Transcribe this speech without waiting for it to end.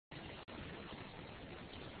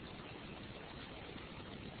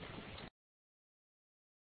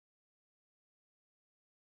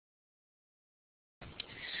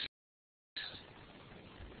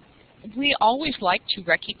we always like to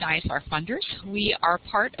recognize our funders. We are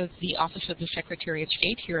part of the Office of the Secretary of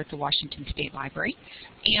State here at the Washington State Library,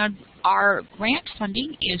 and our grant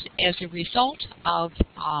funding is as a result of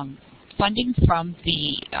funding from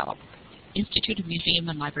the Institute of Museum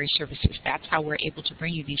and Library Services. That's how we're able to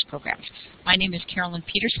bring you these programs. My name is Carolyn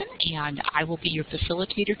Peterson, and I will be your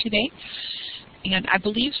facilitator today. And I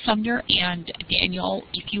believe Sumner and Danielle,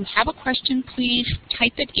 if you have a question, please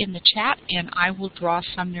type it in the chat, and I will draw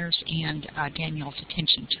Sumner's and Danielle's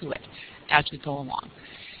attention to it as we go along.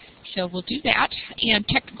 So we'll do that. And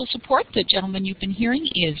technical support, the gentleman you've been hearing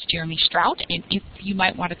is Jeremy Strout, and if you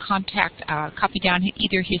might want to contact, copy down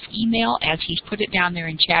either his email, as he's put it down there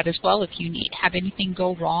in chat as well, if you have anything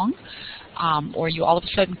go wrong, or you all of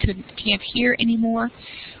a sudden can't hear anymore.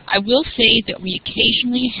 I will say that we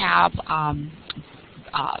occasionally have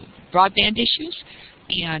broadband issues,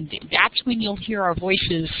 and that's when you'll hear our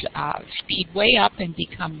voices speed way up and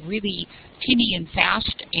become really tinny and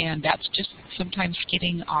fast, and that's just sometimes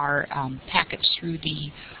getting our packets through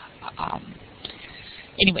the,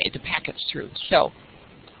 the packets through. So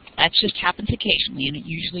that just happens occasionally, and it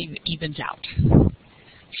usually evens out.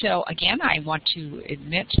 So again, I want to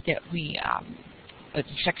admit that the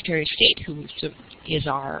Secretary of State, who is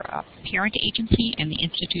our parent agency, and the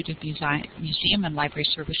Institute of Museum and Library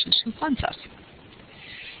Services, who funds us.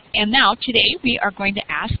 And now, today, we are going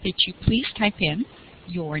to ask that you please type in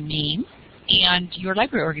your name and your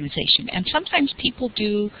library organization. And sometimes people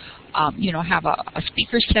do, have a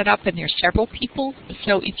speaker set up, and there's several people.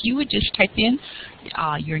 So if you would just type in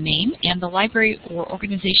your name and the library or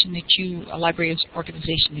organization that you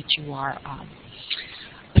are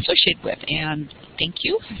associated with, and thank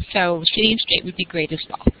you. So city and state would be great as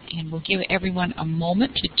well. And we'll give everyone a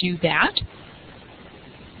moment to do that.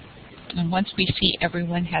 And once we see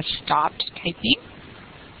everyone has stopped typing,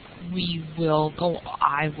 we will go,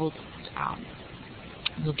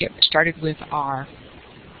 we'll get started with our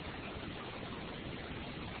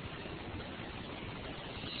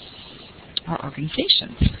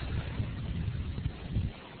organizations.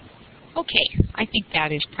 Okay, I think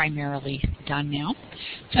that is primarily done now.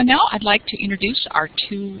 So now I'd like to introduce our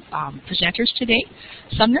two presenters today.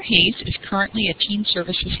 Sumner Hayes is currently a teen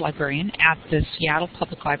services librarian at the Seattle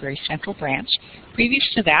Public Library Central Branch. Previous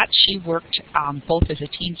to that, she worked both as a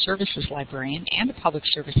teen services librarian and a public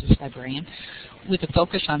services librarian with a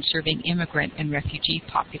focus on serving immigrant and refugee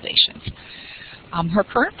populations. Her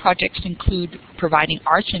current projects include providing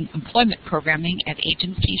arts and employment programming at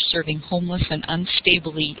agencies serving homeless and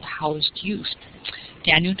unstably housed youth.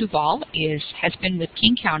 Danielle Duvall has been with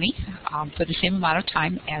King County for the same amount of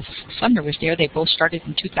time as Sumner was there. They both started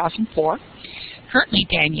in 2004. Currently,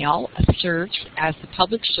 Danielle serves as the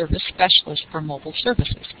Public Service Specialist for Mobile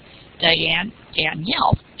Services.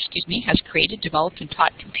 Danielle has created, developed, and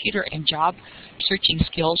taught computer and job searching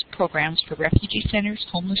skills programs for refugee centers,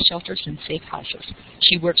 homeless shelters, and safe houses.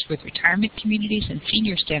 She works with retirement communities and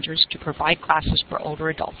senior centers to provide classes for older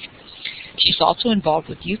adults. She's also involved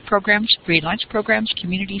with youth programs, free lunch programs,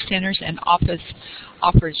 community centers, and offers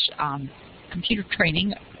computer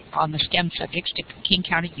training on the STEM subjects to King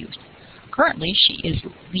County youth. Currently, she is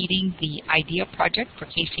leading the IDEA project for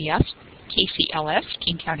KCLS,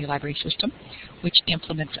 King County Library System, which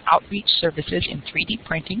implements outreach services in 3D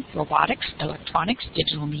printing, robotics, electronics,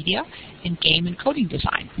 digital media, and game and coding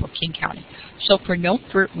design for King County. So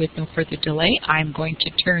with no further delay, I'm going to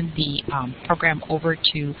turn the program over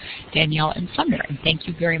to Danielle and Sumner, and thank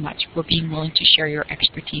you very much for being willing to share your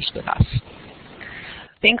expertise with us.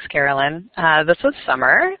 Thanks, Carolyn. This is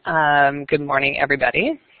Summer. Good morning,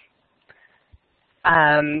 everybody.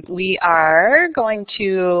 We are going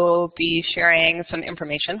to be sharing some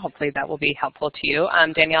information. Hopefully that will be helpful to you.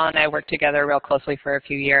 Danielle and I worked together real closely for a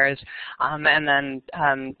few years, and then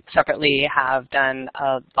separately have done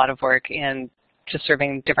a lot of work in just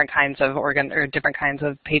serving different kinds of different kinds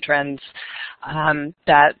of patrons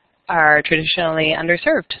that are traditionally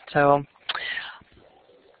underserved. So,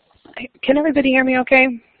 can everybody hear me okay?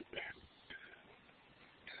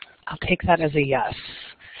 I'll take that as a yes.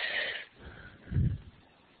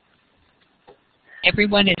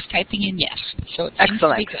 Everyone is typing in yes, so it seems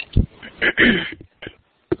excellent. To be good.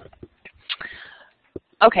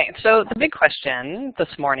 Okay, so the big question this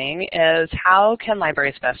morning is how can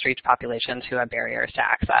libraries best reach populations who have barriers to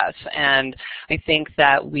access? And I think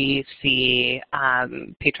that we see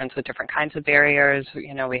patrons with different kinds of barriers.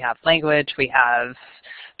 You know, we have language, we have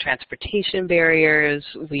transportation barriers,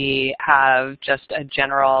 we have just a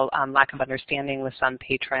general lack of understanding with some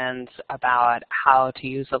patrons about how to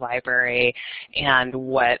use the library and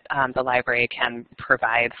what the library can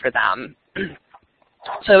provide for them.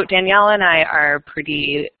 So Danielle and I are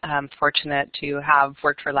pretty fortunate to have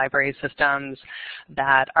worked for library systems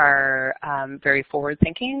that are very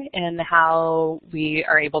forward-thinking in how we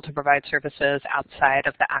are able to provide services outside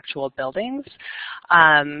of the actual buildings.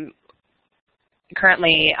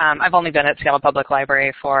 Currently, I've only been at Seattle Public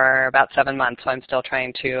Library for about 7 months, so I'm still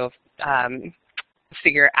trying to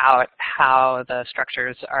figure out how the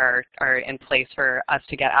structures are in place for us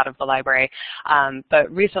to get out of the library. But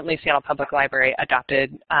recently, Seattle Public Library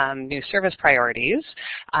adopted new service priorities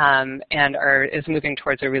and is moving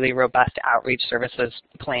towards a really robust outreach services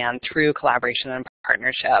plan through collaboration and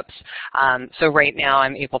partnerships. So right now,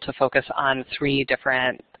 I'm able to focus on 3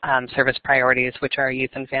 different service priorities, which are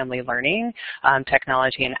youth and family learning,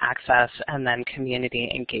 technology and access, and then community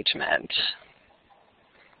engagement.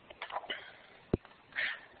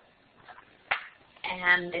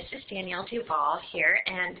 And this is Danielle Duvall here,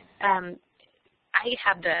 and I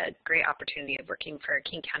have the great opportunity of working for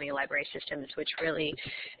King County Library Systems, which really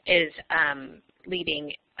is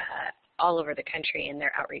leading all over the country in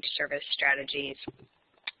their outreach service strategies.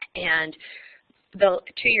 And 2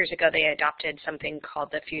 years ago, they adopted something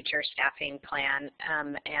called the Future Staffing Plan,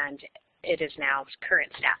 and it is now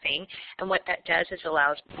current staffing. And what that does is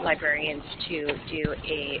allows librarians to do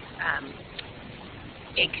a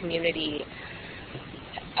community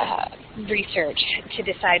research to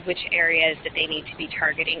decide which areas that they need to be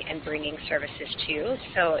targeting and bringing services to.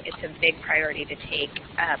 So it's a big priority to take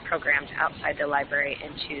programs outside the library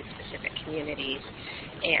into specific communities.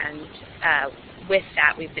 And with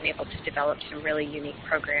that, we've been able to develop some really unique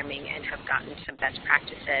programming and have gotten some best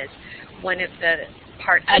practices. One of the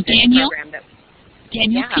parts of this program that...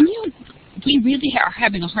 Danielle, yeah. can you, we really are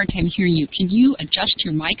having a hard time hearing you. Can you adjust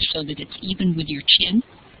your mic so that it's even with your chin?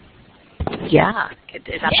 Yeah.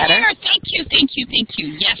 Is that better? Thank you, thank you, thank you.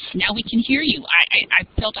 Yes, now we can hear you. I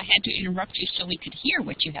felt I had to interrupt you so we could hear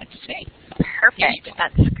what you had to say. Perfect.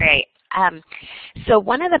 That's great. So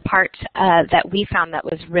one of the parts that we found that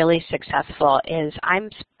was really successful is I'm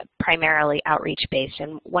primarily outreach-based,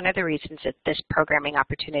 and one of the reasons that this programming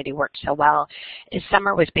opportunity worked so well is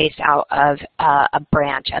Summer was based out of a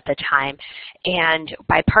branch at the time, and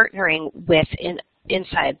by partnering with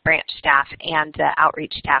inside branch staff and the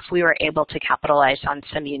outreach staff, we were able to capitalize on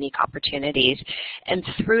some unique opportunities. And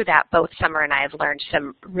through that, both Summer and I have learned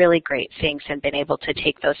some really great things and been able to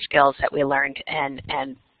take those skills that we learned and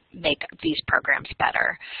make these programs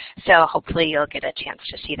better. So hopefully you'll get a chance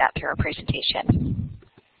to see that through our presentation.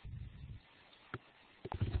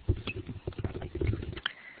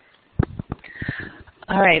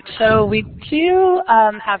 All right, so we do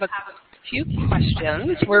have a few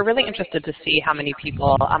questions. We're really interested to see how many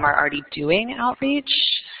people are already doing outreach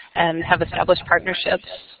and have established partnerships.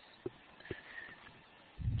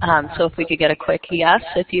 So if we could get a quick yes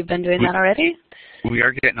if you've been doing that already. We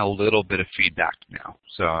are getting a little bit of feedback now.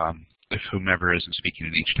 So if whomever isn't speaking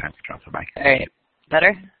at each time, drop the mic. All right.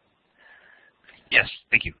 Better? Yes,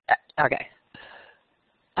 thank you. Okay.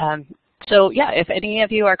 So yeah, if any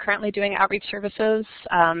of you are currently doing outreach services,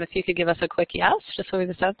 if you could give us a quick yes, just so we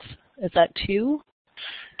have a sense. Is that 2?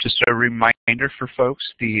 Just a reminder for folks,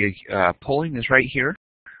 the polling is right here.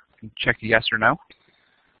 You can check yes or no.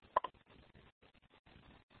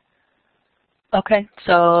 Okay,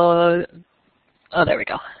 so, oh, there we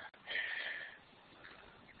go.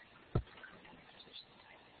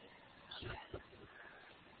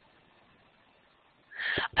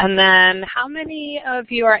 And then how many of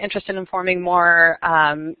you are interested in forming more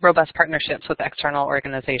robust partnerships with external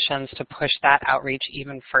organizations to push that outreach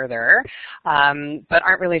even further, but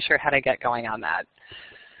aren't really sure how to get going on that?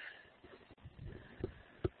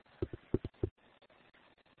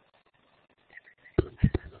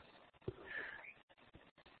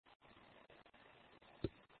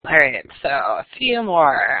 All right, so a few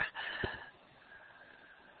more.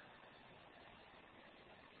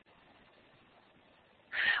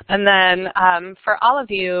 And then for all of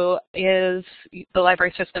you, is the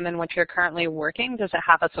library system in which you're currently working, does it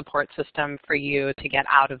have a support system for you to get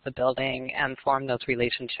out of the building and form those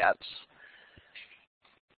relationships?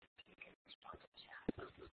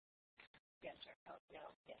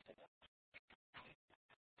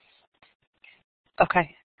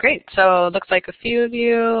 Okay, great. So it looks like a few of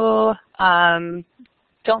you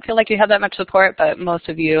don't feel like you have that much support, but most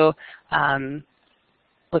of you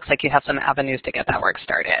looks like you have some avenues to get that work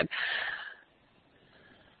started.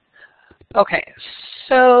 Okay,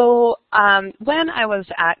 so when I was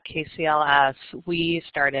at KCLS, we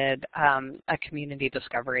started a community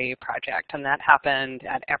discovery project, and that happened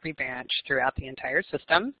at every branch throughout the entire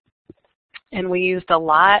system. And we used a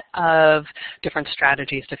lot of different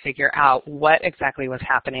strategies to figure out what exactly was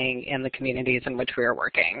happening in the communities in which we were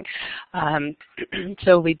working.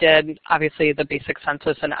 So we did, obviously, the basic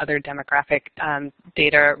census and other demographic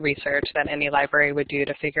data research that any library would do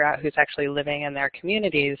to figure out who's actually living in their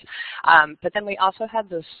communities. But then we also had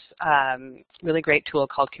this really great tool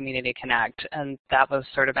called Community Connect, and that was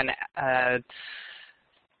sort of an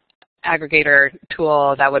aggregator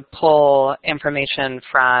tool that would pull information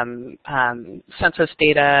from census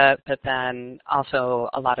data, but then also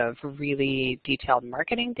a lot of really detailed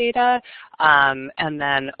marketing data, and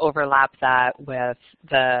then overlap that with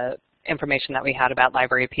the information that we had about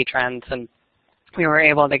library patrons. And we were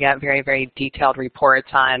able to get very, very detailed reports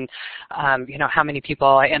on, you know, how many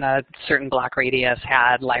people in a certain block radius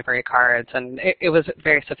had library cards, and it was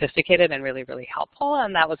very sophisticated and really, really helpful.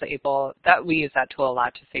 And that we used that tool a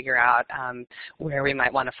lot to figure out where we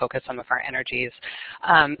might want to focus some of our energies.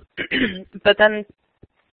 But then,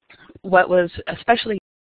 what was especially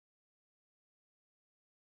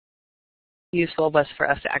useful was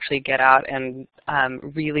for us to actually get out and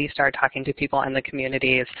really start talking to people in the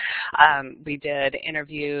communities. We did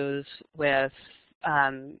interviews with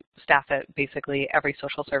staff at basically every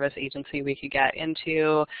social service agency we could get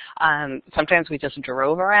into. Sometimes we just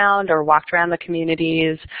drove around or walked around the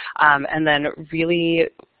communities, and then really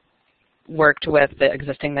worked with the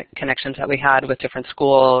existing connections that we had with different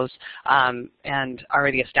schools and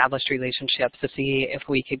already established relationships to see if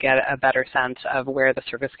we could get a better sense of where the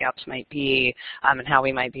service gaps might be and how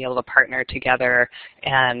we might be able to partner together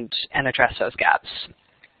and address those gaps.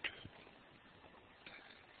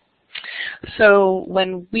 So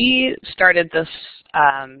when we started this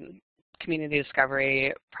community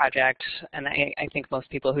discovery project, and I think most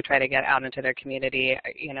people who try to get out into their community,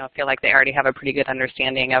 you know, feel like they already have a pretty good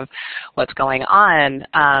understanding of what's going on.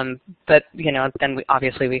 But you know, then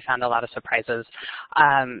obviously we found a lot of surprises.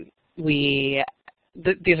 These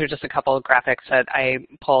are just a couple of graphics that I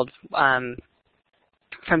pulled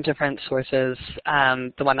from different sources.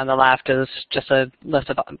 The one on the left is just a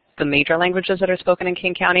list of the major languages that are spoken in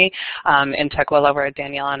King County. In Tukwila, where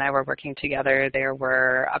Danielle and I were working together, there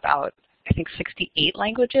were about, I think, 68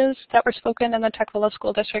 languages that were spoken in the Tukwila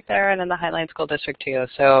School District there and in the Highline School District too.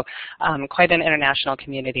 So quite an international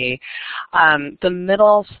community. The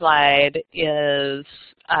middle slide is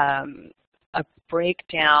a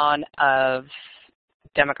breakdown of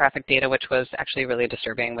demographic data, which was actually really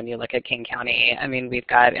disturbing when you look at King County. I mean, we've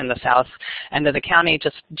got in the south end of the county,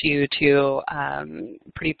 just due to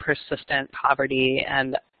pretty persistent poverty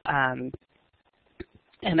and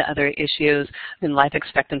other issues, and life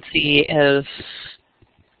expectancy is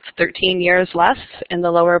 13 years less in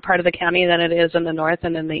the lower part of the county than it is in the north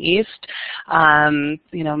and in the east.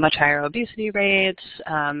 You know, much higher obesity rates,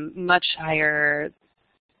 much higher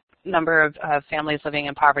number of families living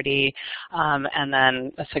in poverty, and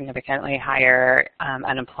then a significantly higher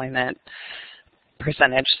unemployment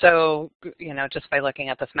percentage. So, you know, just by looking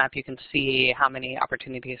at this map, you can see how many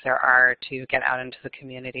opportunities there are to get out into the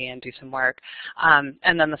community and do some work.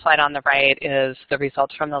 And then the slide on the right is the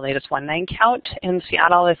results from the latest 1-9 count in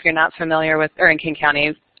Seattle, if you're not familiar with, or in King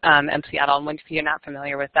County and Seattle. And if you're not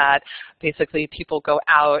familiar with that, basically people go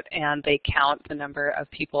out and they count the number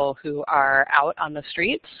of people who are out on the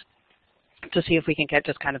streets to see if we can get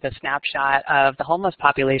just kind of a snapshot of the homeless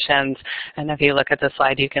populations. And if you look at the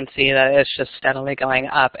slide, you can see that it's just steadily going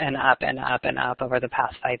up and up and up and up over the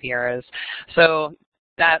past 5 years. So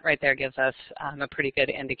that right there gives us a pretty good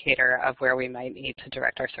indicator of where we might need to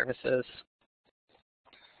direct our services.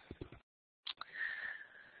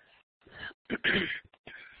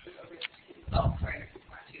 Oh, sorry.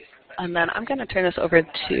 And then I'm going to turn this over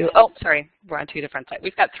to, oh, sorry, we're on 2 different sites.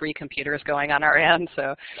 We've got 3 computers going on our end.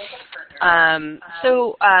 So,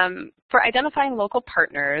 for identifying local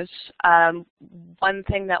partners, one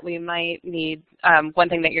thing that we might need, one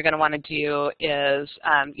thing that you're going to want to do is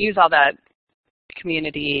use all that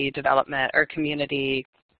community development or community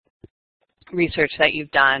research that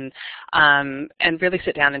you've done and really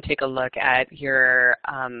sit down and take a look at your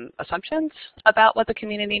assumptions about what the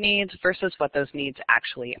community needs versus what those needs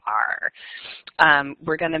actually are.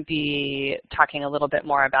 We're going to be talking a little bit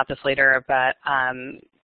more about this later, but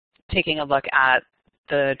taking a look at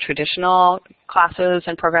the traditional classes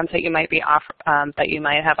and programs that you might be that you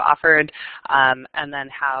might have offered, and then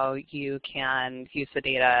how you can use the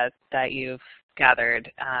data that you've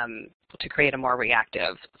gathered to create a more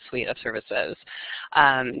reactive suite of services.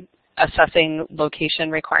 assessing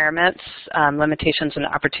location requirements, limitations and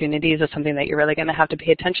opportunities is something that you're really going to have to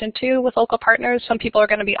pay attention to with local partners. Some people are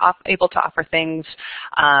going to be able to offer things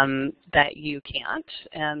that you can't,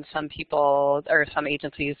 and some people or some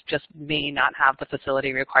agencies just may not have the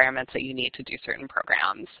facility requirements that you need to do certain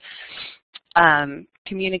programs.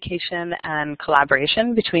 Communication and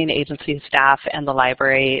collaboration between agency staff and the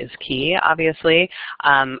library is key, obviously.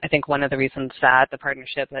 I think one of the reasons that the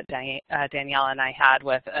partnership that Danielle and I had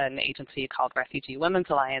with an agency called Refugee Women's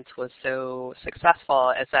Alliance was so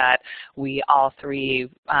successful is that we all three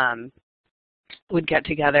would get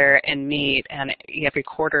together and meet, and every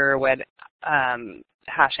quarter would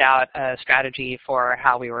hash out a strategy for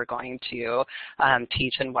how we were going to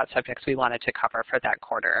teach and what subjects we wanted to cover for that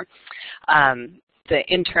quarter. The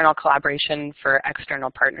internal collaboration for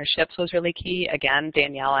external partnerships was really key. Again,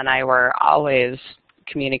 Danielle and I were always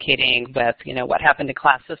communicating with, what happened in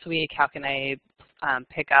class this week, how can I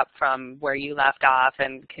pick up from where you left off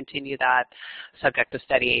and continue that subject of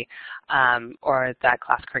study or that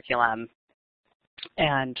class curriculum,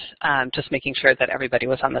 and just making sure that everybody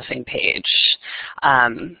was on the same page.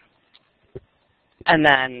 And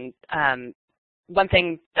then one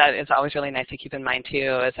thing that is always really nice to keep in mind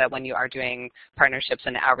too is that when you are doing partnerships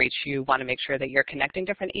and outreach, you want to make sure that you're connecting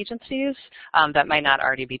different agencies that might not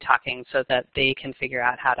already be talking so that they can figure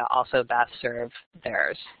out how to also best serve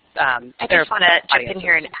theirs. I just want to jump in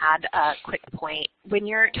here and add a quick point. When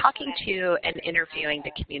you're talking to and interviewing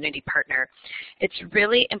the community partner, it's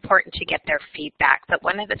really important to get their feedback. But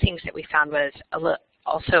one of the things that we found was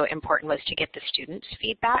also important was to get the students'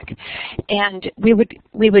 feedback. And we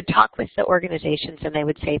would talk with the organizations, and they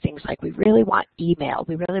would say things like, we really want email.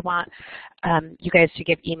 We really want you guys to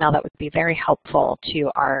give email. That would be very helpful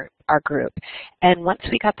to our group. And once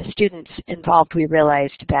we got the students involved, we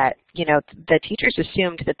realized that, the teachers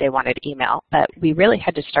assumed that they wanted email, but we really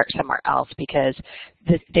had to start somewhere else because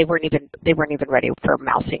they weren't even ready for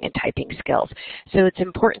mousing and typing skills. So it's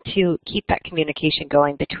important to keep that communication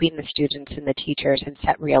going between the students and the teachers and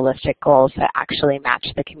set realistic goals that actually match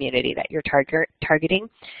the community that you're targeting.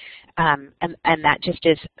 And that just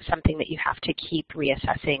is something that you have to keep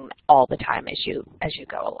reassessing all the time as you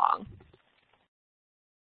go along.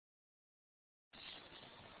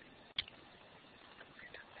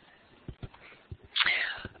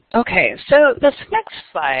 Okay, so this next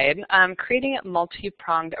slide, creating a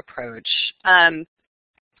multi-pronged approach.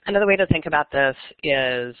 Another way to think about this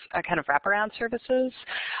is a kind of wraparound services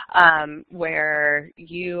where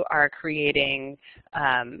you are creating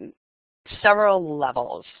several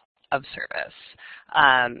levels of service.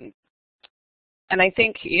 And I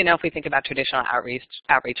think, if we think about traditional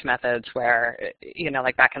outreach methods where,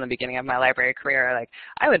 like back in the beginning of my library career, like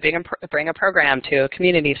I would bring a program to a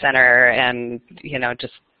community center and,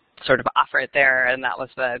 just sort of offer it there, and that was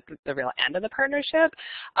the real end of the partnership.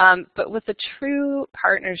 But with the true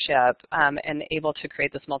partnership and able to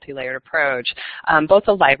create this multi-layered approach, both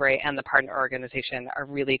the library and the partner organization are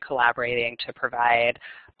really collaborating to provide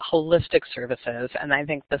holistic services, and I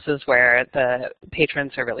think this is where the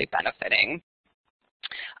patrons are really benefiting.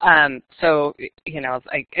 So,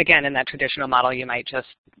 again, in that traditional model, you might just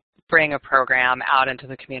bring a program out into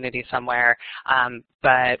the community somewhere,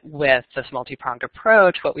 but with this multi-pronged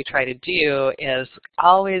approach, what we try to do is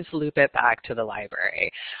always loop it back to the library.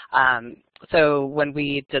 So when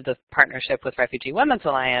we did the partnership with Refugee Women's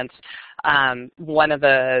Alliance, one of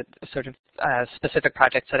the sort of specific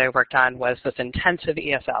projects that I worked on was this intensive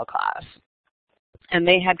ESL class. And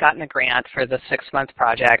they had gotten a grant for the 6-month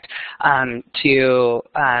project to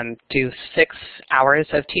do 6 hours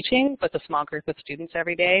of teaching with a small group of students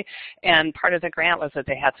every day. And part of the grant was that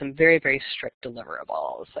they had some very, very strict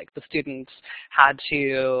deliverables. Like the students had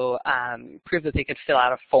to prove that they could fill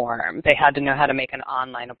out a form. They had to know how to make an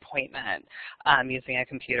online appointment using a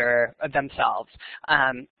computer themselves.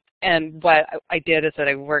 And what I did is that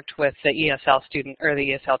I worked with the ESL student or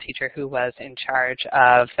the ESL teacher who was in charge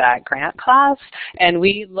of that grant class, and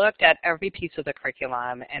we looked at every piece of the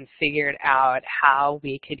curriculum and figured out how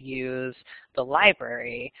we could use the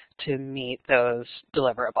library to meet those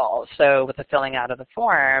deliverables. So with the filling out of the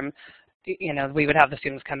form, we would have the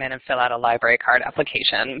students come in and fill out a library card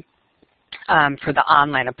application. For the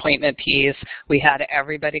online appointment piece, we had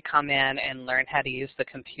everybody come in and learn how to use the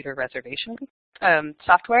computer reservation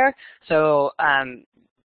software. So,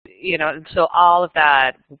 so all of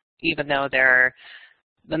that, even though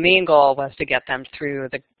the main goal was to get them through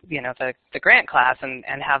the grant class and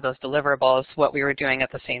have those deliverables, what we were doing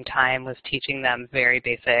at the same time was teaching them very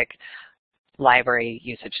basic library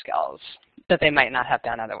usage skills that they might not have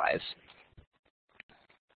done otherwise.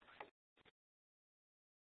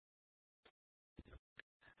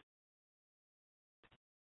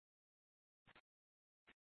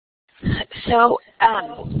 So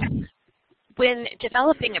when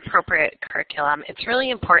developing appropriate curriculum, it's really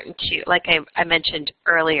important to, like I mentioned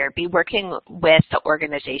earlier, be working with the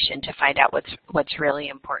organization to find out what's really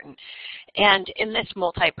important. And in this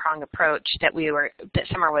multi-pronged approach that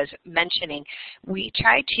Summer was mentioning, we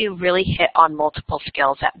try to really hit on multiple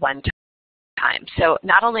skills at one time. So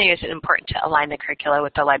not only is it important to align the curricula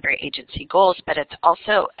with the library agency goals, but it's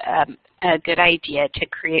also a good idea to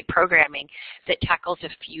create programming that tackles a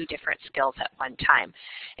few different skills at one time.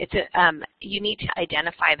 You need to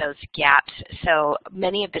identify those gaps. So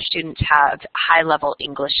many of the students have high-level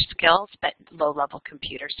English skills, but low-level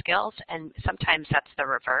computer skills, and sometimes that's the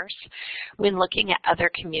reverse. When looking at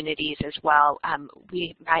other communities as well,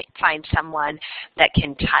 we might find someone that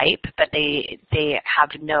can type, but they have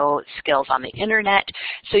no skills on the internet.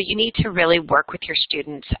 So you need to really work with your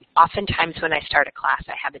students. Oftentimes when I start a class,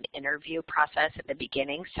 I have an interview process at the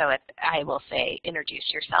beginning, so I will say introduce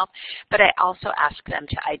yourself, but I also ask them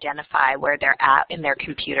to identify where they're at in their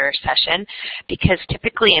computer session, because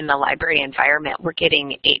typically in the library environment we're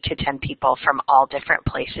getting 8 to 10 people from all different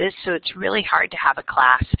places, so it's really hard to have a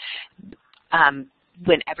class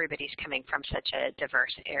when everybody's coming from such a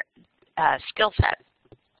diverse skill set.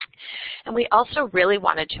 And we also really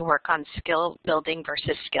wanted to work on skill building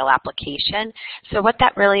versus skill application. So what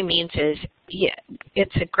that really means is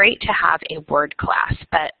it's great to have a Word class,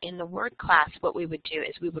 but in the Word class what we would do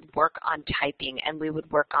is we would work on typing and we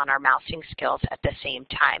would work on our mousing skills at the same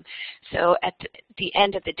time. So at the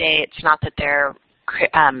end of the day, it's not that they're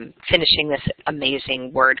finishing this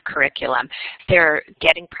amazing Word curriculum. They're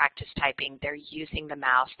getting practice typing, they're using the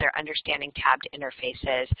mouse, they're understanding tabbed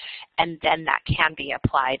interfaces, and then that can be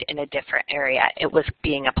applied in a different area. It was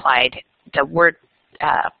being applied, the Word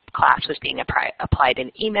class was being applied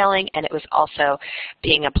in emailing, and it was also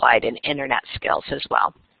being applied in internet skills as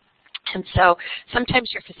well. And so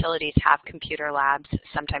sometimes your facilities have computer labs,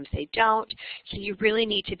 sometimes they don't. So you really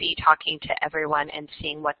need to be talking to everyone and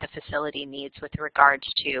seeing what the facility needs with regards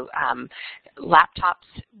to laptops,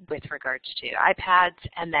 with regards to iPads,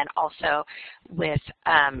 and then also with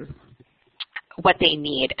what they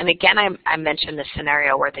need. And again, I mentioned the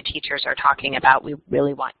scenario where the teachers are talking about we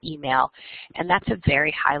really want email, and that's a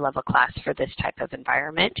very high-level class for this type of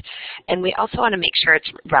environment. And we also want to make sure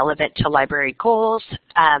it's relevant to library goals.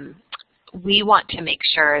 We want to make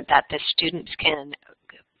sure that the students can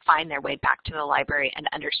find their way back to the library and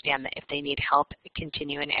understand that if they need help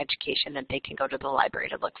continuing education, that they can go to the library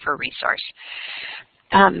to look for a resource.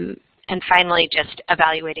 And finally, just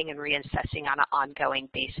evaluating and reassessing on an ongoing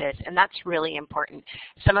basis, and that's really important.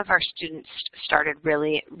 Some of our students started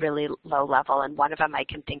really, really low level, and one of them I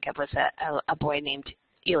can think of was a boy named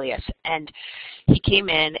Elias, and he came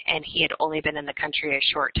in and he had only been in the country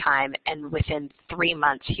a short time, and within 3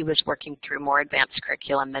 months he was working through more advanced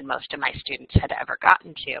curriculum than most of my students had ever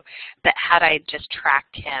gotten to. But had I just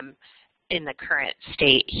tracked him in the current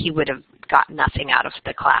state, he would have got nothing out of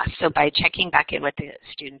the class. So by checking back in with the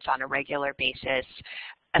students on a regular basis,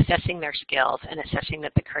 assessing their skills and assessing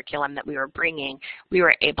that the curriculum that we were bringing, we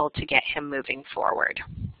were able to get him moving forward.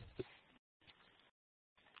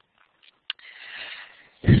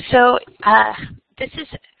 So this is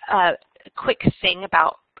a quick thing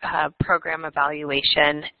about program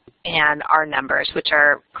evaluation and our numbers, which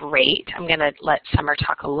are great. I'm going to let Summer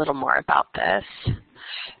talk a little more about this.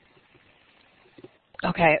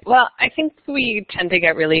 Okay, well, I think we tend to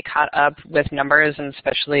get really caught up with numbers, and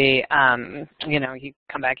especially, you know, you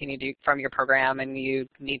come back and you do from your program and you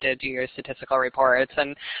need to do your statistical reports,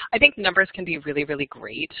 and I think numbers can be really, really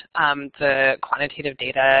great. The quantitative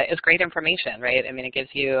data is great information, right? I mean, it gives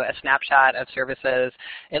you a snapshot of services.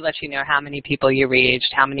 It lets you know how many people you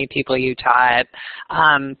reached, how many people you taught.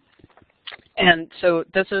 And so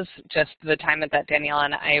this is just the time that Danielle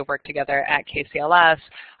and I worked together at KCLS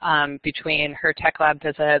between her tech lab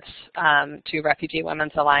visits to Refugee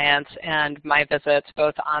Women's Alliance and my visits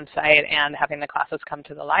both on-site and having the classes come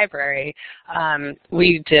to the library.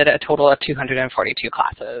 We did a total of 242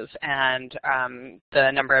 classes, and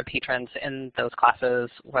the number of patrons in those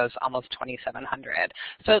classes was almost 2,700.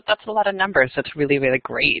 So that's a lot of numbers. That's really, really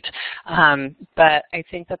great. But I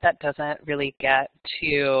think that that doesn't really get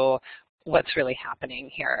to what's really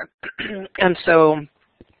happening here. And so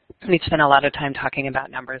we spent a lot of time talking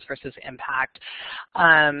about numbers versus impact.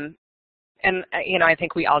 And you know, I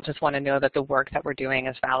think we all just want to know that the work that we're doing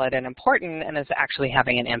is valid and important and is actually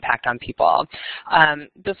having an impact on people.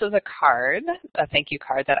 This is a card, a thank you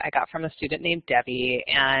card that I got from a student named Debbie,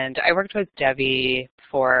 and I worked with Debbie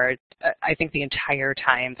for I think the entire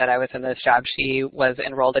time that I was in this job. She was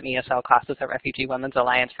enrolled in ESL classes at Refugee Women's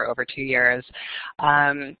Alliance for over 2 years.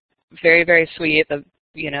 Very, very sweet. The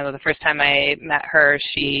the first time I met her,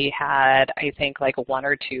 she had, I think, like 1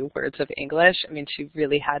 or 2 words of English. I mean, she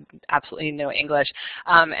really had absolutely no English.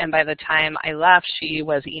 And by the time I left, she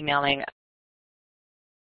was emailing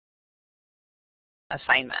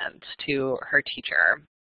assignments to her teacher.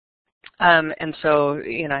 And so,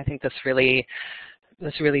 I think this really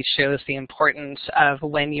shows the importance of,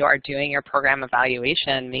 when you are doing your program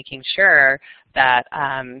evaluation, making sure that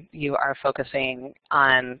you are focusing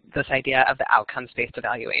on this idea of the outcomes-based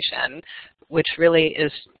evaluation, which really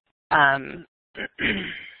is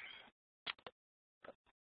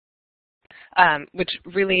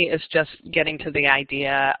just getting to the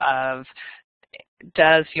idea of,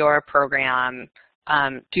 does your program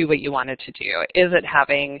do what you want it to do? Is it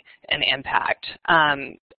having an impact?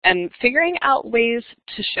 And figuring out ways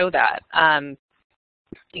to show that.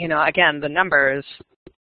 Again, the numbers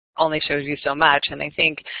only shows you so much, and I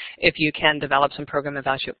think if you can develop some program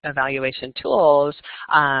evaluation tools,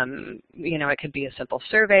 it could be a simple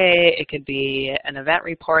survey, it could be an event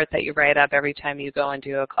report that you write up every time you go and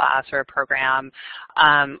do a class or a program,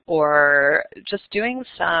 or just doing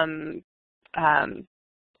some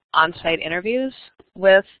on-site interviews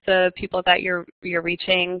with the people that you're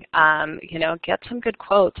reaching. Get some good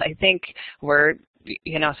quotes. I think we're,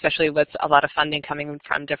 especially with a lot of funding coming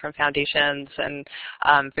from different foundations and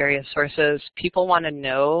various sources, people want to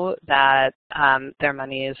know that their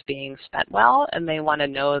money is being spent well, and they want to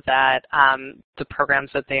know that the programs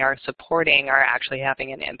that they are supporting are actually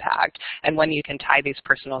having an impact. And when you can tie these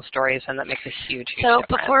personal stories, and that makes a huge difference.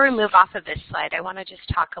 So before we move off of this slide, I want to just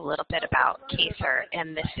talk a little bit about CASER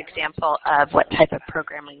and this example of what type of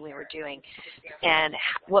programming we were doing, and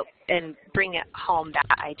bring it home,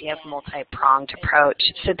 that idea of multi-pronged approach.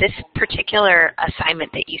 So this particular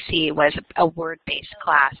assignment that you see was a word-based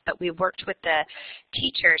class, but we worked with the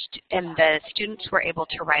teachers, and the students were able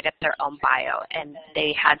to write up their own bio, and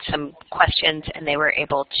they had some questions and they were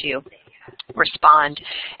able to respond,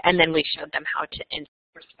 and then we showed them how to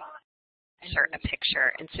insert a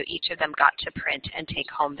picture, and so each of them got to print and take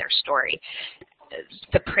home their story.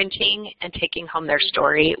 The printing and taking home their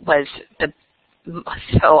story was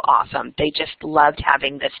so awesome. They just loved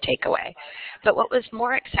having this takeaway. But what was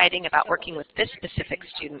more exciting about working with this specific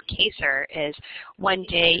student, CASER, is one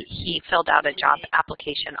day he filled out a job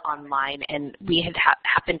application online, and we had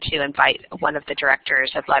happened to invite one of the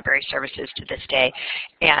directors of library services to this day,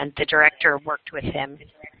 and the director worked with him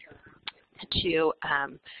to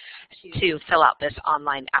fill out this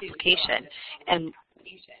online application. And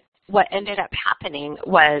what ended up happening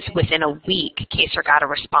was, within a week, CASER got a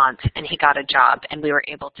response and he got a job, and we were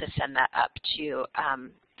able to send that up to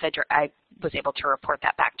I was able to report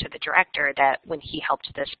that back to the director, that when he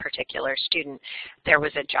helped this particular student, there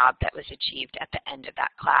was a job that was achieved at the end of that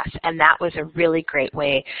class. And that was a really great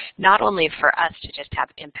way, not only for us to just have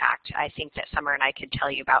impact. I think that Summer and I could tell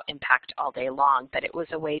you about impact all day long, but it was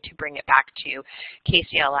a way to bring it back to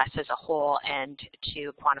KCLS as a whole, and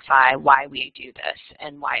to quantify why we do this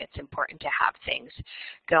and why it's important to have things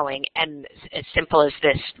going. And as simple as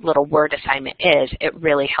this little word assignment is, it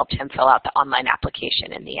really helped him fill out the online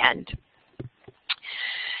application in the end.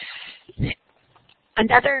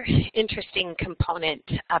 Another interesting component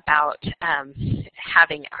about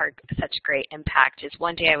having such great impact is,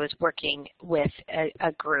 one day I was working with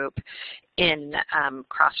a group in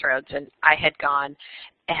Crossroads, and I had gone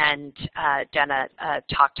and done a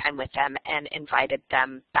talk time with them and invited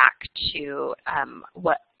them back to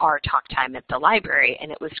our talk time at the library,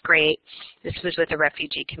 and it was great. This was with a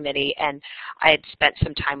refugee committee, and I had spent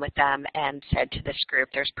some time with them and said to this group,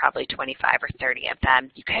 there's probably 25 or 30 of them,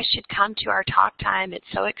 you guys should come to our talk time. It's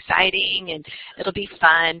so exciting and it'll be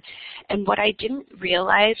fun. And what I didn't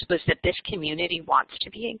realize was that this community wants to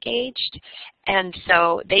be engaged, and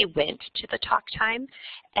so they went to the talk time.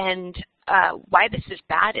 And why this is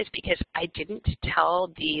bad is because I didn't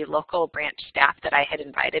tell the local branch staff that I had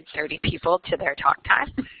invited 30 people to their talk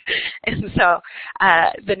time. And so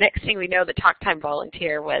the next thing we know, the talk time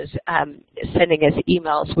volunteer was sending us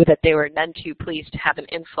emails with that they were none too pleased to have an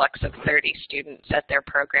influx of 30 students at their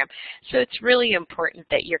program. So it's really important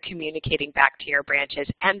that you're communicating back to your branches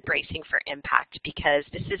and bracing for impact, because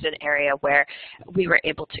this is an area where we were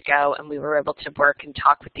able to go and we were able to work and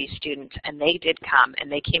talk with these students, and they did come, and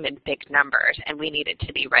they came in big numbers, and we needed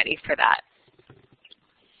to be ready for that.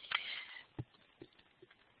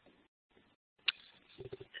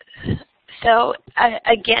 So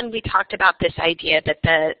again, we talked about this idea that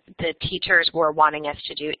the teachers were wanting us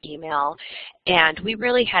to do email, and we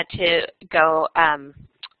really had to go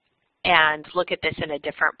and look at this in a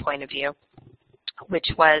different point of view. which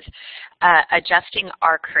was adjusting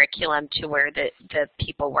our curriculum to where the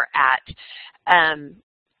people were at.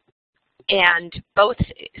 And both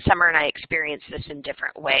Summer and I experienced this in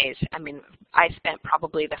different ways. I mean, I spent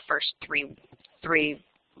probably the first three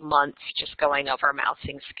months just going over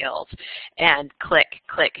mousing skills and click,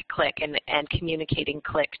 click, click, and communicating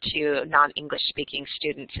click to non-English speaking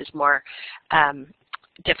students is more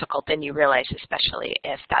difficult than you realize, especially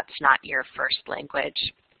if that's not your first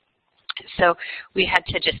language. So we had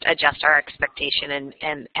to just adjust our expectation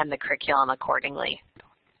and the curriculum accordingly.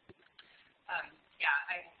 Yeah,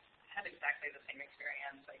 I had exactly the same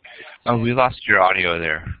experience. Oh, we lost your audio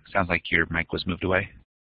there. Sounds like your mic was moved away.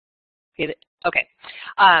 Okay.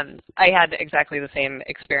 I had exactly the same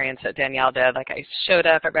experience that Danielle did. Like, I showed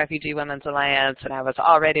up at Refugee Women's Alliance, and I was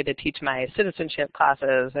all ready to teach my citizenship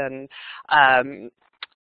classes, and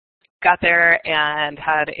got there and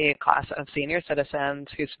had a class of senior citizens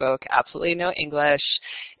who spoke absolutely no English,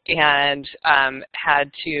 and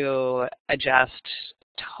had to adjust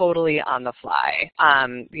totally on the fly,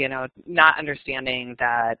 you know, not understanding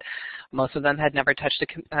that most of them had never touched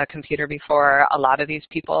a computer before. A lot of these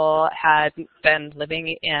people had been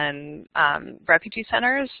living in refugee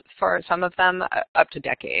centers, for some of them up to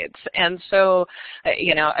decades. And so,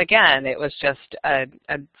 you know, again, it was just a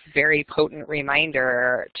very potent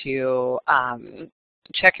reminder to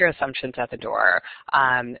check your assumptions at the door,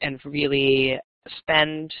 and really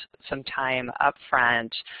spend some time up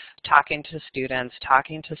front talking to students,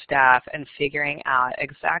 talking to staff, and figuring out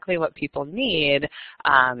exactly what people need,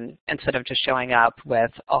 instead of just showing up with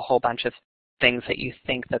a whole bunch of things that you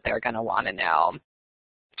think that they're going to want to know.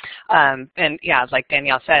 And yeah, like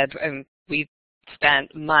Danielle said, we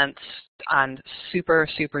spent months on super,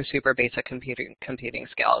 super, super basic computing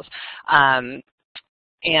skills.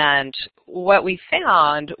 And what we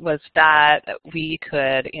found was that we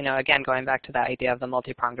could, you know, again, going back to that idea of the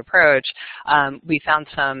multi-pronged approach, we found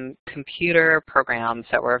some computer programs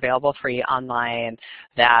that were available free online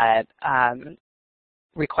that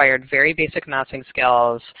required very basic mousing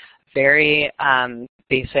skills, very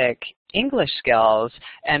basic English skills,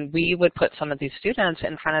 and we would put some of these students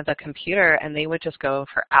in front of the computer and they would just go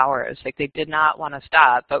for hours. Like, they did not want to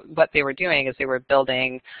stop, but what they were doing is they were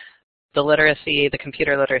building the literacy, the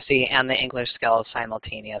computer literacy, and the English skills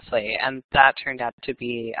simultaneously. And that turned out to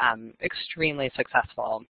be extremely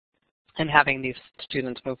successful in having these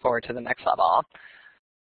students move forward to the next level.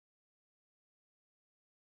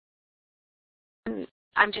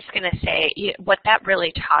 I'm just going to say what that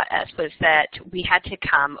really taught us was that we had to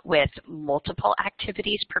come with multiple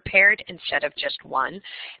activities prepared instead of just one,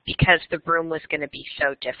 because the room was going to be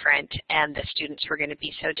so different and the students were going to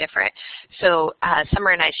be so different. So Summer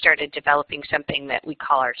and I started developing something that we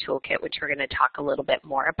call our toolkit, which we're going to talk a little bit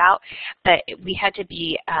more about. But we had to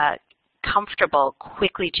be comfortable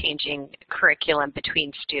quickly changing curriculum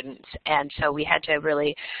between students. And so we had to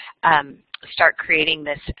really start creating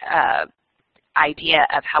this idea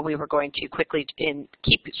of how we were going to quickly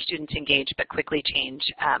keep students engaged but quickly change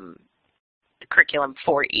the curriculum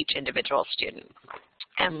for each individual student.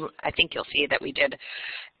 And I think you'll see that we did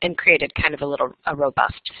and created kind of a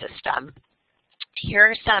robust system.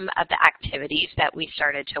 Here are some of the activities that we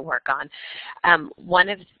started to work on. One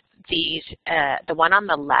of these, the one on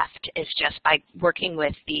the left, is just by working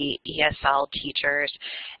with the ESL teachers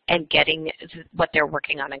and getting what they're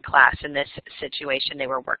working on in class. In this situation, they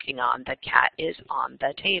were working on the cat is on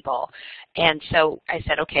the table. And so I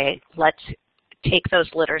said, okay, let's take those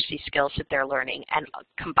literacy skills that they're learning and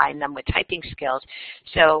combine them with typing skills.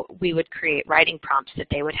 So we would create writing prompts that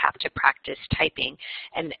they would have to practice typing.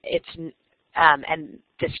 And and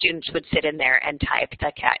the students would sit in there and type,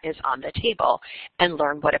 the cat is on the table, and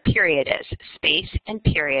learn what a period is. Space and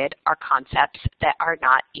period are concepts that are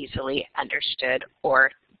not easily understood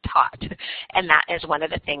or taught. And that is one of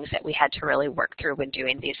the things that we had to really work through when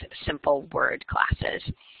doing these simple word classes.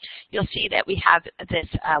 You'll see that we have this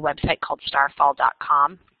website called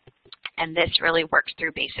starfall.com. And this really works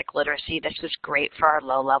through basic literacy. This was great for our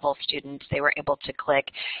low-level students. They were able to click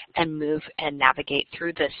and move and navigate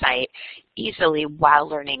through the site easily while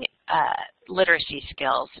learning literacy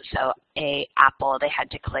skills. So apple, they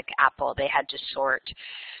had to click apple. They had to sort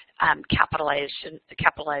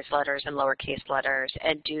capitalized letters and lowercase letters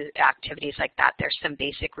and do activities like that. There's some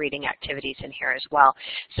basic reading activities in here as well.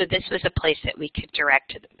 So this was a place that we could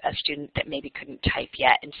direct a student that maybe couldn't type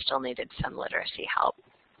yet and still needed some literacy help.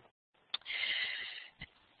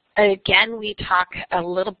 Again, we talk a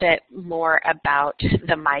little bit more about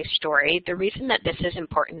the My Story. The reason that this is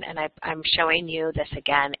important, and I'm showing you this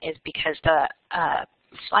again, is because the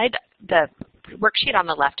worksheet on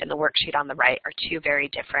the left and the worksheet on the right are two very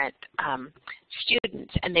different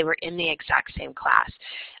students, and they were in the exact same class.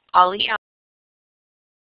 Ali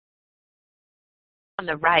on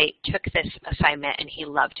the right took this assignment and he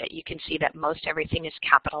loved it. You can see that most everything is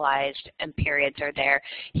capitalized and periods are there.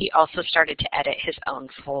 He also started to edit his own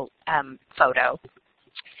full photo.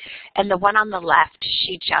 And the one on the left,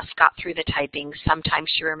 she just got through the typing. Sometimes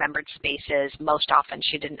she remembered spaces. Most often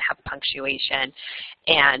she didn't have punctuation,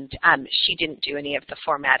 and she didn't do any of the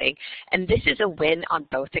formatting. And this is a win on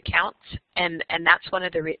both accounts, and that's one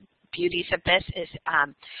of the beauties of this is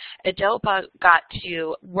Adobe got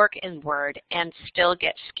to work in Word and still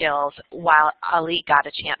get skills while Ali got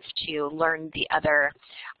a chance to learn the other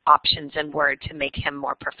options in Word to make him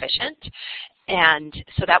more proficient. And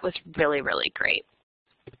so that was really, really great.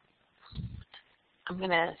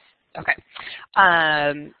 Okay.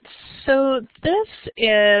 So this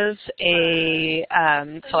is a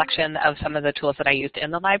selection of some of the tools that I used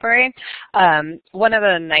in the library. One of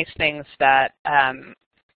the nice things that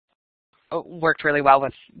worked really well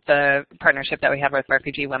with the partnership that we had with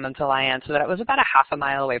Refugee Women's Alliance, so that it was about a half a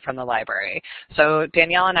mile away from the library. So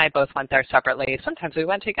Danielle and I both went there separately. Sometimes we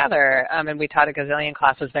went together, and we taught a gazillion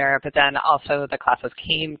classes there, but then also the classes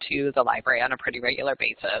came to the library on a pretty regular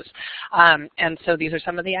basis. And so these are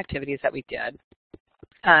some of the activities that we did.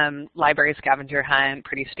 Library scavenger hunt,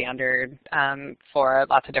 pretty standard for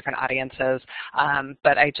lots of different audiences,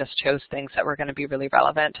 but I just chose things that were going to be really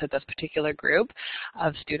relevant to this particular group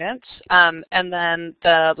of students. And then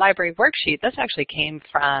the library worksheet, this actually came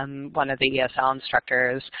from one of the ESL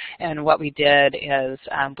instructors, and what we did is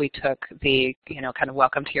we took the, kind of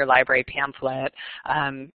welcome to your library pamphlet,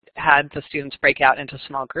 had the students break out into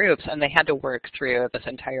small groups, and they had to work through this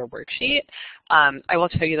entire worksheet. I will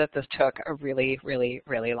tell you that this took a really, really,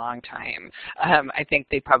 really long time. I think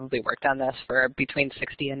they probably worked on this for between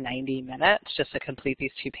 60 and 90 minutes just to complete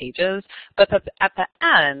these 2 pages. But at the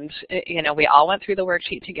end, we all went through the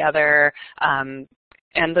worksheet together, and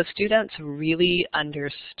the students really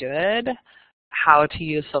understood how to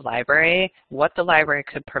use the library, what the library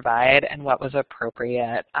could provide, and what was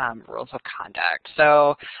appropriate rules of conduct.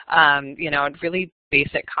 So, really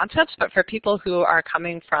basic concepts, but for people who are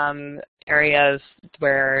coming from areas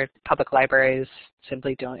where public libraries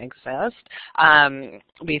simply don't exist,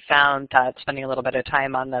 we found that spending a little bit of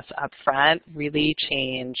time on this up front really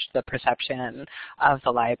changed the perception of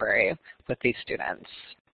the library with these students.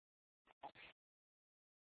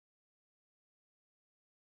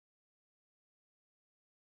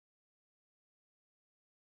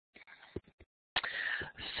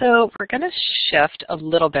 So we're going to shift a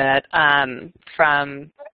little bit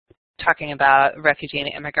from talking about refugee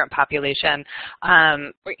and immigrant population,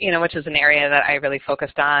 which is an area that I really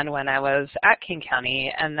focused on when I was at King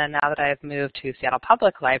County. And then now that I've moved to Seattle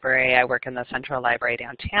Public Library, I work in the Central Library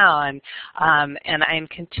downtown, and I'm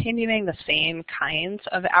continuing the same kinds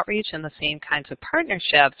of outreach and the same kinds of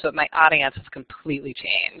partnerships, but my audience has completely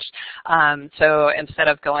changed. So instead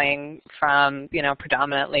of going from,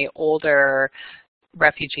 predominantly older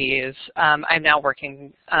refugees, I'm now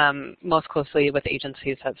working most closely with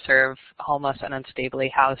agencies that serve homeless and unstably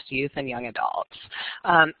housed youth and young adults.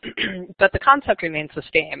 But the concept remains the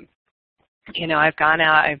same. I've gone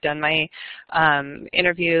out, I've done my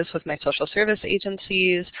interviews with my social service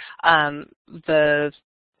agencies. The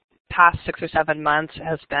past 6 or 7 months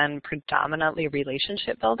has been predominantly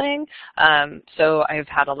relationship building. So I've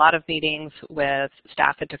had a lot of meetings with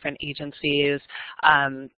staff at different agencies.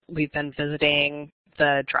 We've been visiting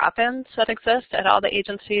the drop-ins that exist at all the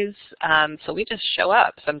agencies. So we just show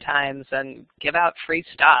up sometimes and give out free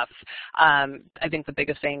stuff. I think the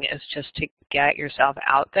biggest thing is just to get yourself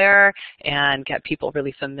out there and get people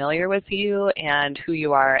really familiar with you and who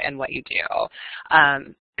you are and what you do.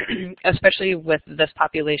 Especially with this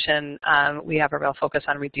population, we have a real focus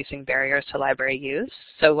on reducing barriers to library use.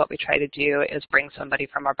 So what we try to do is bring somebody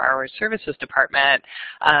from our Borrower Services Department.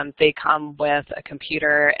 They come with a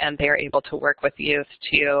computer and they're able to work with youth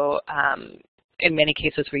to, in many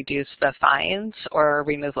cases, reduce the fines or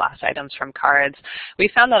remove lost items from cards. We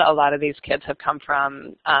found that a lot of these kids have come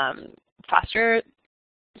from foster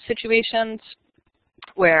situations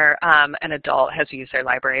where an adult has used their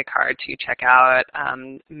library card to check out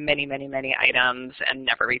many, many, many items and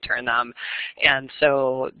never return them. And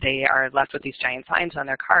so they are left with these giant fines on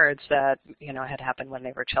their cards that, had happened when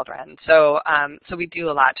they were children. So so we do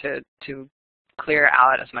a lot to clear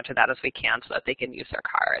out as much of that as we can so that they can use their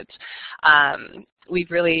cards. We've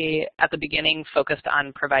really, at the beginning, focused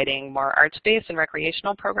on providing more arts-based and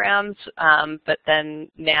recreational programs, but then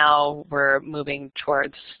now we're moving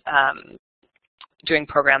towards doing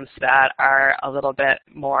programs that are a little bit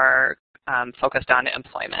more focused on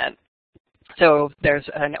employment. So there's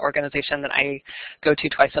an organization that I go to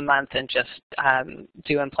twice a month and just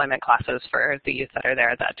do employment classes for the youth that are there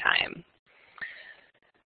at that time.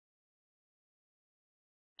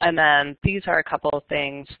 And then these are a couple of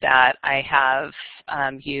things that I have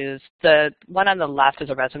used. The one on the left is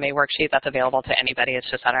a resume worksheet that's available to anybody. It's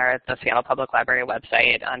just on the Seattle Public Library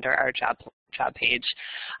website under our job page.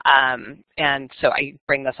 And so I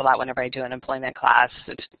bring this a lot whenever I do an employment class.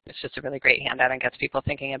 It's just a really great handout and gets people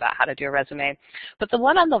thinking about how to do a resume. But the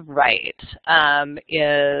one on the right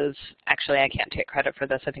is, actually I can't take credit for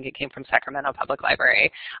this. I think it came from Sacramento Public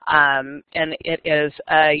Library. And it is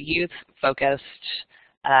a youth-focused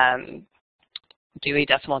Dewey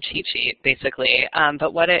Decimal cheat sheet, basically.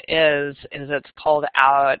 But what it is it's pulled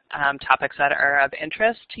out topics that are of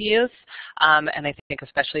interest to youth, and I think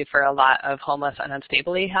especially for a lot of homeless and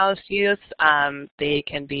unstably housed youth, they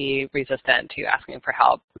can be resistant to asking for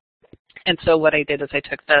help. And so what I did is I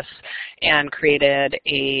took this and created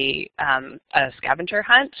a scavenger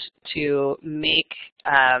hunt to make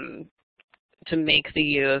the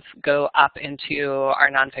youth go up into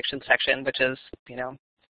our nonfiction section, which is,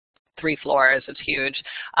 3 floors. It's huge,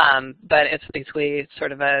 but it's basically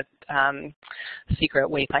sort of a secret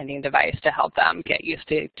wayfinding device to help them get used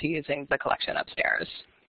to using the collection upstairs.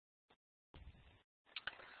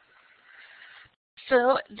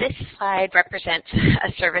 So this slide represents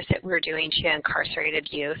a service that we're doing to incarcerated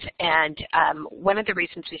youth, and one of the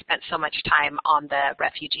reasons we spent so much time on the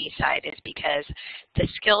refugee side is because the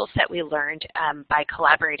skills that we learned by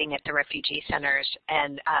collaborating at the refugee centers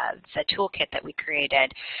and the toolkit that we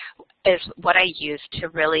created is what I use to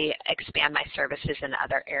really expand my services in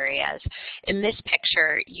other areas. In this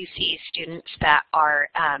picture, you see students that are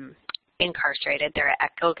incarcerated. They're at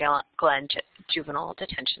Echo Glen Juvenile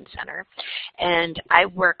Detention Center. And I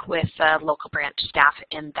work with local branch staff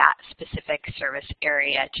in that specific service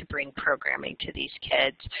area to bring programming to these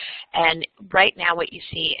kids. And right now what you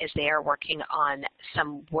see is they are working on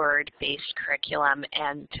some Word-based curriculum,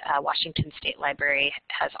 and Washington State Library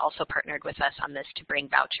has also partnered with us on this to bring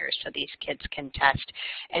vouchers so these kids can test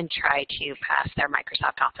and try to pass their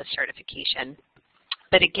Microsoft Office certification.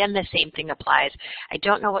 But again, the same thing applies. I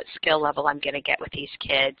don't know what skill level I'm going to get with these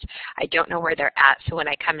kids. I don't know where they're at. So when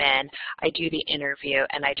I come in, I do the interview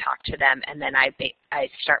and I talk to them, and then I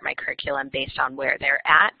start my curriculum based on where they're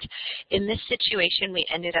at. In this situation, we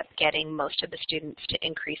ended up getting most of the students to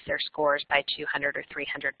increase their scores by 200 or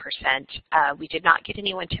 300%. We did not get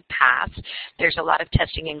anyone to pass. There's a lot of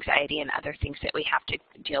testing anxiety and other things that we have to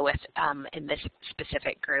deal with in this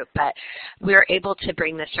specific group, but we were able to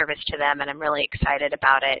bring the service to them, and I'm really excited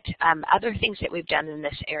about it. Other things that we've done in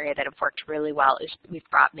this area that have worked really well is we've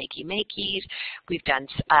brought Makey-Makeys. We've done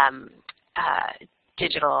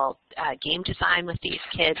digital game design with these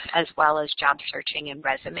kids, as well as job searching and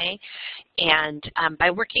resume. And by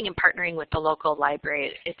working and partnering with the local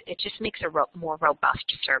library, it just makes a more robust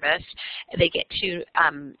service. They get to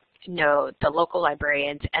know the local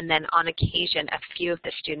librarians, and then on occasion a few of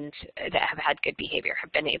the students that have had good behavior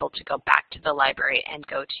have been able to go back to the library and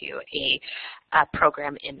go to a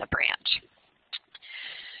program in the branch.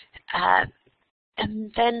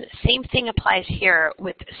 And then same thing applies here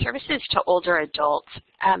with services to older adults.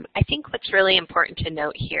 I think what's really important to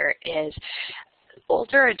note here is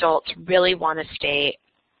older adults really want to stay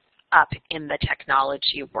up in the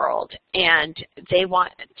technology world, and they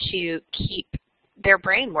want to keep their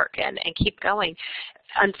brain working and keep going.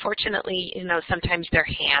 Unfortunately, sometimes their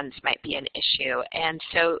hands might be an issue, and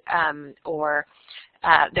so, or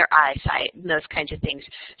their eyesight and those kinds of things.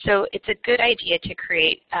 So it's a good idea to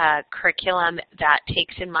create a curriculum that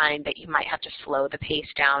takes in mind that you might have to slow the pace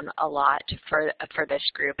down a lot for this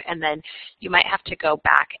group, and then you might have to go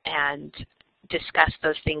back and discuss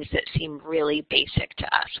those things that seem really basic to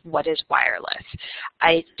us. What is wireless?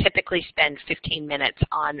 I typically spend 15 minutes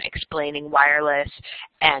on explaining wireless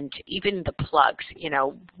and even the plugs,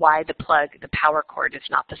 why the power cord is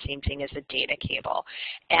not the same thing as a data cable.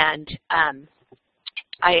 And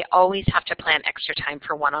I always have to plan extra time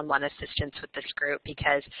for one-on-one assistance with this group,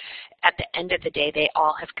 because at the end of the day, they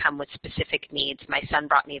all have come with specific needs. My son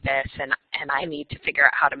brought me this, and I need to figure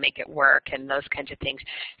out how to make it work and those kinds of things.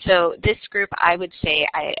 So this group, I would say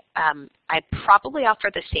I probably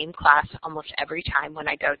offer the same class almost every time when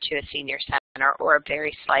I go to a senior center, or a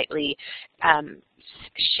very slightly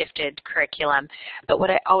shifted curriculum. But what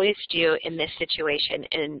I always do in this situation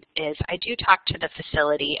is I do talk to the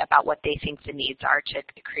facility about what they think the needs are to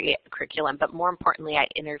create a curriculum, but more importantly, I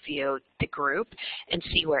interview the group and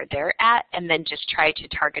see where they're at, and then just try to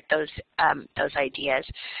target those ideas.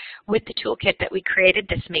 With the toolkit that we created,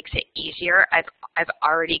 this makes it easier. I've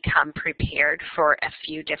already come prepared for a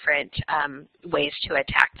few different ways to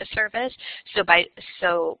attack the service. So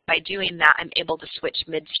by doing that, I'm able to switch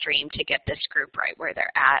midstream to get this group right where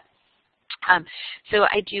they're at. So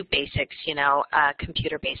I do basics,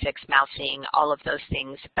 computer basics, mousing, all of those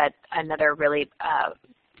things. But another really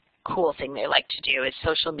cool thing they like to do is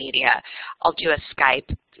social media. I'll do a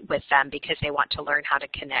Skype with them because they want to learn how to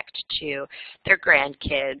connect to their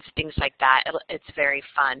grandkids, things like that. It's a very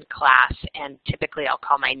fun class, and typically I'll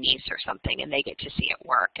call my niece or something and they get to see it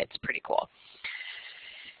work. It's pretty cool.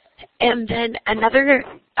 And then another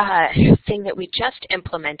thing that we just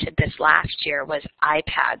implemented this last year was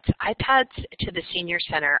iPads. iPads to the Senior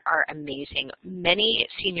Center are amazing. Many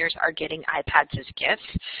seniors are getting iPads as gifts,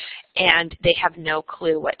 and they have no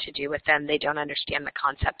clue what to do with them. They don't understand the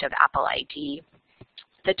concept of Apple ID.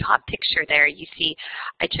 The top picture there, you see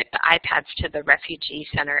I took the iPads to the refugee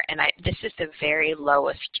center, and this is the very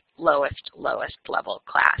lowest level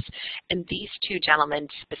class. And these two gentlemen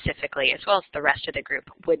specifically, as well as the rest of the group,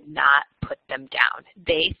 would not put them down.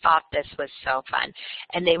 They thought this was so fun,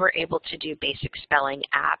 and they were able to do basic spelling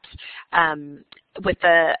apps. With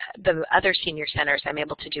the other senior centers, I'm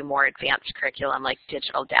able to do more advanced curriculum like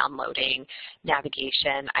digital downloading,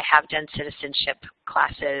 navigation. I have done citizenship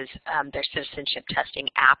classes. There's citizenship testing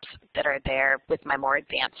apps that are there with my more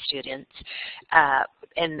advanced students.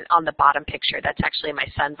 And on the bottom picture, that's actually my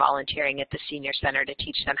son volunteering at the senior center to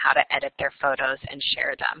teach them how to edit their photos and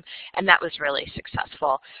share them. And that was really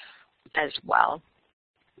successful as well.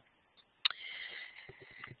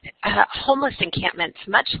 Homeless encampments,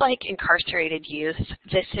 much like incarcerated youth,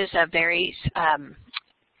 this is a very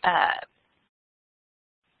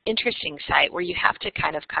interesting site where you have to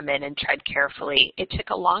kind of come in and tread carefully. It took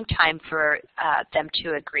a long time for them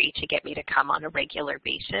to agree to get me to come on a regular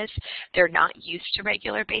basis. They're not used to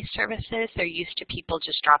regular-based services. They're used to people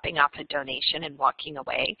just dropping off a donation and walking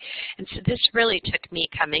away. And so this really took me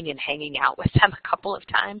coming and hanging out with them a couple of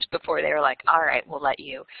times before they were like, all right, we'll let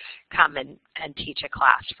you come and teach a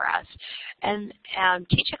class for us. And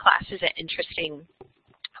teach a class is an interesting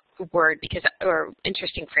word or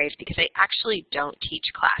interesting phrase because I actually don't teach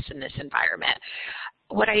class in this environment.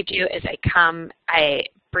 What I do is I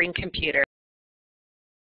bring computers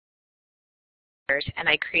and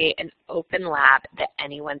I create an open lab that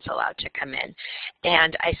anyone's allowed to come in.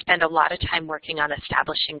 And I spend a lot of time working on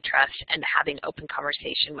establishing trust and having open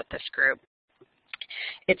conversation with this group.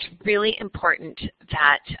 It's really important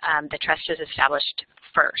that the trust is established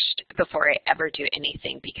first before I ever do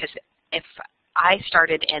anything, because if I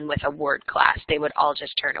started in with a word class, they would all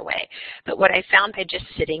just turn away. But what I found by just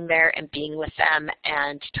sitting there and being with them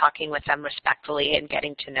and talking with them respectfully and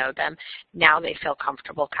getting to know them, now they feel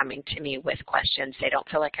comfortable coming to me with questions. They don't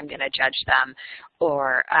feel like I'm going to judge them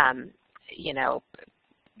or,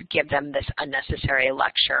 give them this unnecessary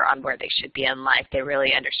lecture on where they should be in life. They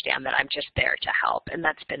really understand that I'm just there to help, and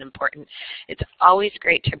that's been important. It's always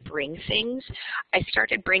great to bring things. I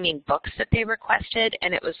started bringing books that they requested,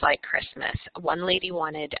 and it was like Christmas. One lady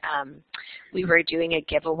wanted, we were doing a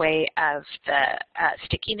giveaway of the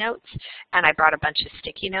sticky notes, and I brought a bunch of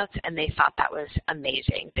sticky notes, and they thought that was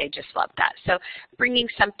amazing. They just loved that. So bringing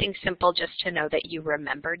something simple just to know that you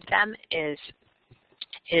remembered them is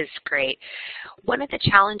great. One of the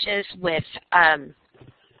challenges with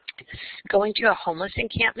going to a homeless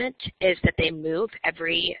encampment is that they move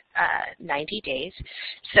every 90 days.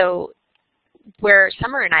 So where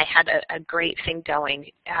Summer and I had a great thing going,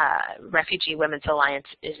 Refugee Women's Alliance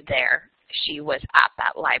is there. She was at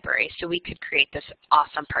that library, so we could create this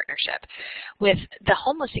awesome partnership. With the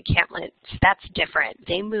homeless encampments, that's different.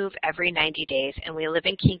 They move every 90 days, and we live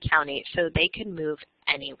in King County, so they can move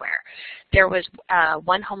anywhere. There was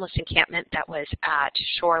one homeless encampment that was at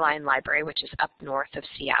Shoreline Library, which is up north of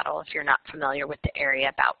Seattle. If you're not familiar with the area,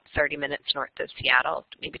 about 30 minutes north of Seattle,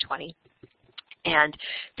 maybe 20. And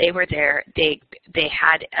they were there. They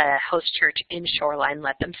had a host church in Shoreline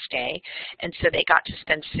let them stay, and so they got to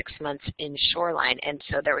spend 6 months in Shoreline. And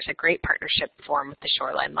so there was a great partnership formed with the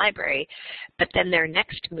Shoreline Library. But then their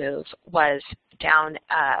next move was down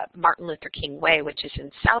Martin Luther King Way, which is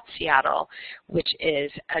in South Seattle, which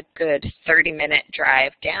is a good 30-minute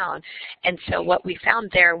drive down. And so what we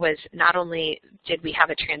found there was not only did we have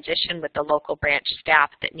a transition with the local branch staff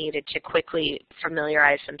that needed to quickly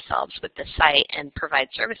familiarize themselves with the site and provide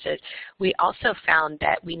services, we also found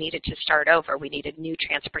that we needed to start over. We needed new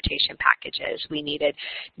transportation packages. We needed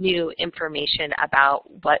new information about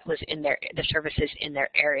what was in the services in their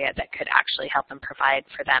area that could actually help them provide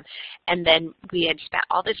for them. And then we had spent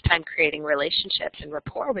all this time creating relationships and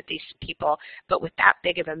rapport with these people, but with that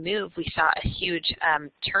big of a move, we saw a huge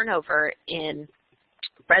turnover in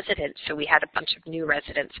residents, so we had a bunch of new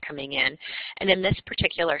residents coming in. And in this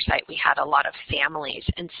particular site, we had a lot of families,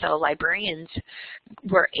 and so librarians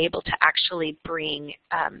were able to actually bring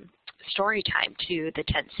story time to the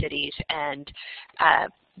tent cities and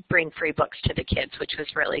bring free books to the kids, which was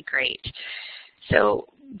really great. So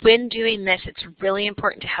when doing this, it's really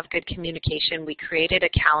important to have good communication. We created a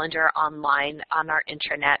calendar online on our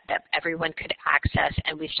intranet that everyone could access,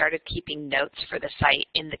 and we started keeping notes for the site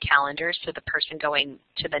in the calendar so the person going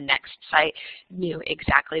to the next site knew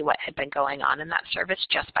exactly what had been going on in that service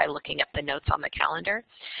just by looking at the notes on the calendar.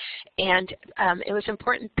 And it was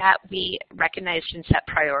important that we recognized and set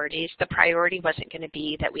priorities. The priority wasn't going to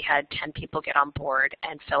be that we had 10 people get on board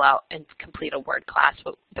and fill out and complete a word class.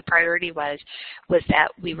 What the priority was that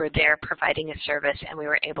we were there providing a service, and we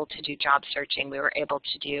were able to do job searching. We were able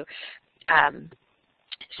to do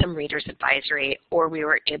some reader's advisory, or we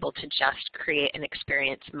were able to just create an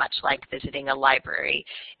experience much like visiting a library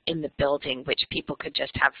in the building, which people could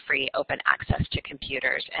just have free open access to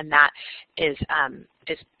computers. And that is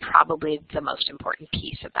probably the most important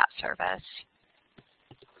piece of that service.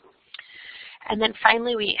 And then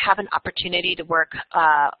finally, we have an opportunity to work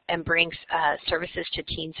and bring services to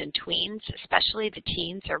teens and tweens. Especially the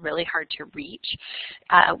teens are really hard to reach.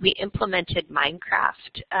 We implemented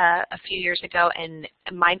Minecraft a few years ago, and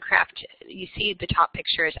Minecraft, you see the top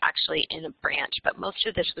picture is actually in a branch, but most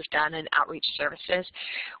of this was done in outreach services.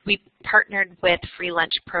 We partnered with free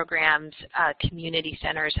lunch programs, community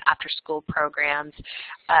centers, after-school programs,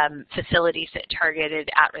 facilities that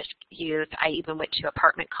targeted at-risk youth. I even went to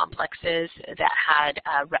apartment complexes that had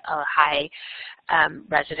a high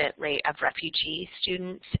resident rate of refugee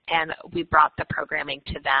students, and we brought the programming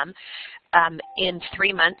to them. In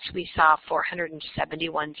 3 months, we saw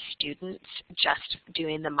 471 students just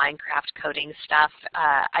doing the Minecraft coding stuff.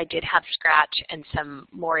 I did have Scratch and some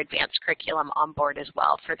more advanced curriculum on board as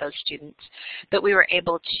well for those students, but we were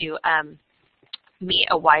able to meet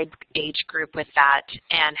a wide age group with that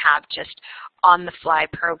and have just on-the-fly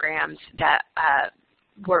programs that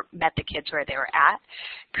met the kids where they were at.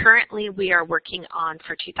 Currently, we are working on,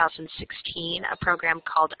 for 2016, a program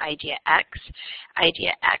called IdeaX.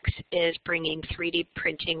 IdeaX is bringing 3D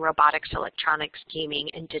printing, robotics, electronics, gaming,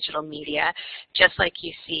 and digital media, just like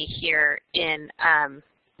you see here in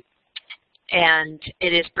and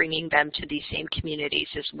it is bringing them to these same communities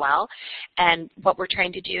as well. And what we're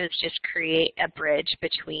trying to do is just create a bridge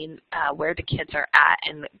between where the kids are at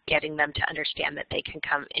and getting them to understand that they can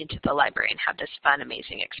come into the library and have this fun,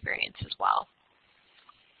 amazing experience as well.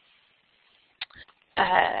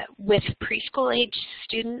 With preschool age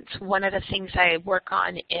students, one of the things I work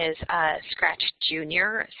on is Scratch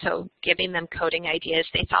Junior, so giving them coding ideas.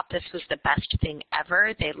 They thought this was the best thing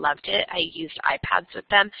ever. They loved it. I used iPads with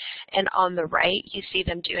them, and on the right you see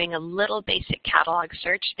them doing a little basic catalog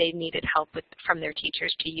search. They needed help from their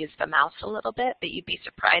teachers to use the mouse a little bit, but you'd be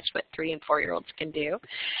surprised what 3- and 4-year-olds can do.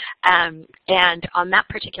 And on that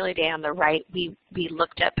particular day on the right, we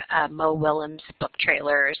looked up Mo Willems book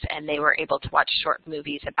trailers, and they were able to watch short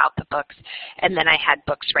movies about the books, and then I had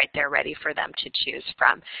books right there ready for them to choose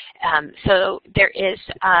from. So there is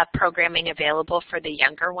programming available for the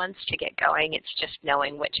younger ones to get going. It's just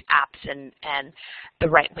knowing which apps and the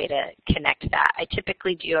right way to connect that. I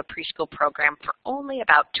typically do a preschool program for only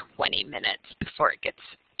about 20 minutes before it gets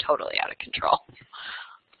totally out of control.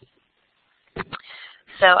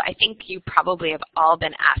 So I think you probably have all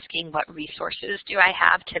been asking what resources do I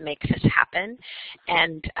have to make this happen.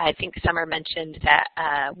 And I think Summer mentioned that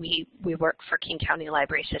we work for King County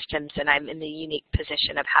Library Systems, and I'm in the unique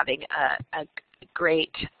position of having a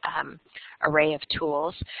great array of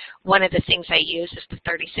tools. One of the things I use is the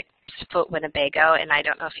 36-foot Winnebago, and I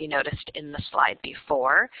don't know if you noticed in the slide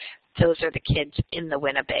before, those are the kids in the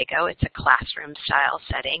Winnebago. It's a classroom style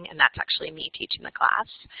setting, and that's actually me teaching the class.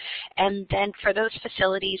 And then for those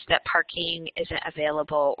facilities that parking isn't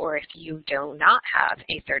available, or if you do not have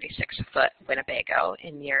a 36-foot Winnebago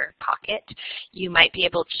in your pocket, you might be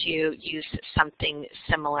able to use something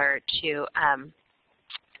similar to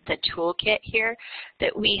the toolkit here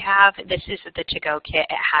that we have. This is the to-go kit.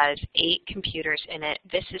 It has 8 computers in it.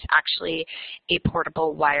 This is actually a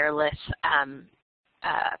portable wireless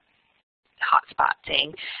hotspot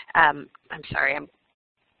thing. I'm sorry, I'm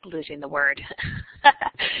losing the word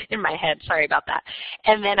in my head. Sorry about that.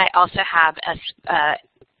 And then I also have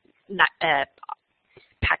a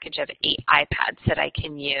package of 8 iPads that I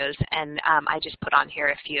can use, and I just put on here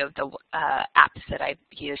a few of the apps that I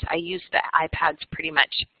use. I use the iPads pretty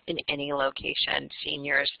much in any location,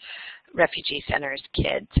 seniors, refugee centers,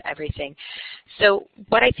 kids, everything. So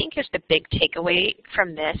what I think is the big takeaway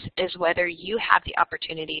from this is whether you have the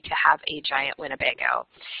opportunity to have a giant Winnebago,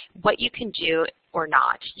 what you can do or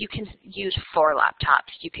not. You can use 4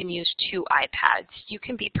 laptops. You can use 2 iPads. You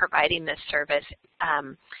can be providing this service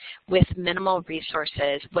with minimal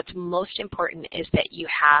resources. What's most important is that you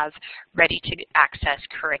have ready-to-access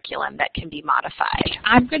curriculum that can be modified.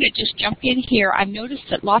 I'm going to just jump in here. I've noticed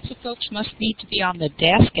that lots of folks must need to be on the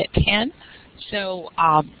desk at 10. So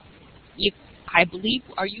I believe,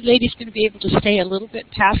 are you ladies going to be able to stay a little bit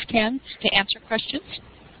past 10 to answer questions?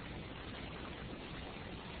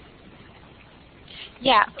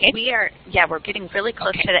 Yeah, okay. We're getting really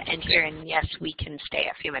close to the end here, and yes, we can stay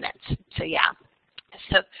a few minutes. So yeah.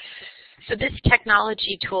 So this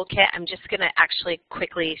technology toolkit, I'm just going to actually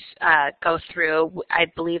quickly go through. I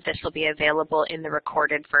believe this will be available in the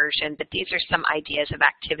recorded version, but these are some ideas of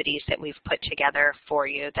activities that we've put together for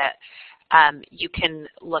you that you can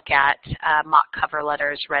look at, mock cover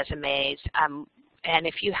letters, resumes, and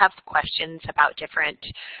if you have questions about different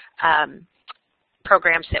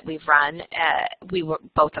programs that we've run,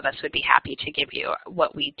 both of us would be happy to give you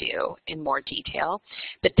what we do in more detail.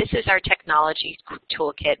 But this is our technology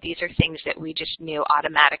toolkit. These are things that we just knew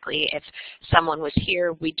automatically. If someone was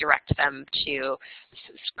here, we direct them to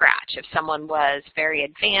Scratch. If someone was very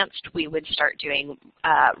advanced, we would start doing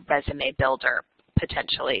resume builder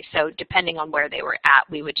potentially. So depending on where they were at,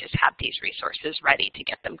 we would just have these resources ready to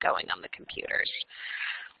get them going on the computers.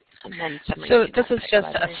 And then so this is just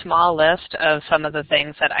a small list of some of the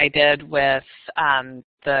things that I did with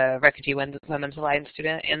the Refugee Women's Alliance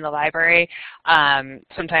student in the library.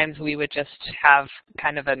 Sometimes we would just have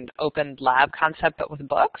kind of an open lab concept, but with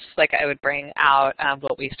books. Like I would bring out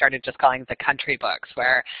what we started just calling the country books,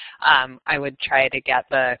 where I would try to get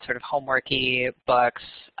the sort of homeworky books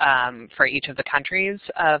for each of the countries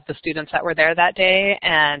of the students that were there that day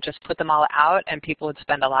and just put them all out, and people would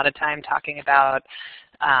spend a lot of time talking about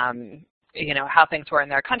you know, how things were in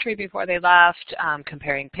their country before they left,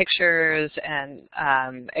 comparing pictures, and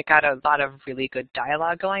it got a lot of really good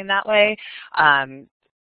dialogue going that way.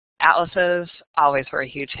 Atlases always were a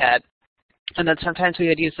huge hit. And then sometimes we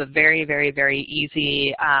would use the very, very, very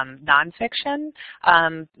easy nonfiction,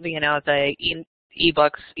 you know, the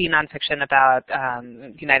e-books, e-nonfiction about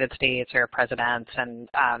United States or presidents, and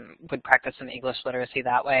would practice some English literacy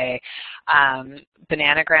that way.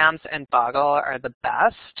 Bananagrams and Boggle are the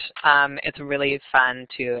best. It's really fun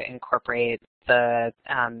to incorporate the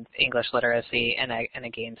English literacy in a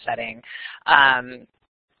game setting.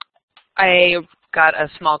 I got a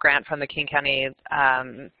small grant from the King County,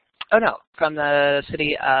 from the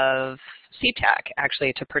city of SeaTac,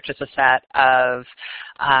 actually, to purchase a set of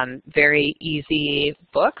very easy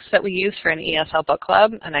books that we use for an ESL book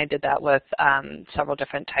club, and I did that with several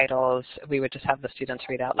different titles. We would just have the students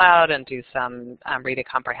read out loud and do some reading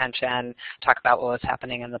comprehension, talk about what was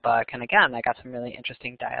happening in the book, and again, I got some really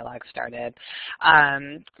interesting dialogue started.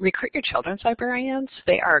 Recruit your children's librarians.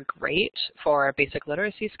 They are great for basic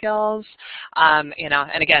literacy skills. You know,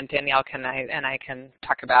 and again, Danielle and I can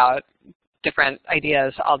talk about different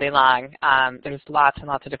ideas all day long. There's lots and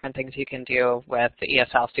lots of different things you can do with the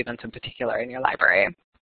ESL students in particular in your library.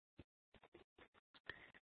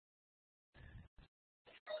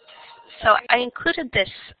 So I included this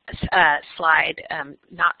slide,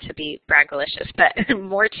 not to be braggalicious, but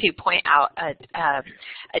more to point out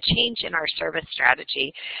a change in our service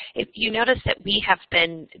strategy. If you notice that we have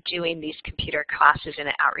been doing these computer classes in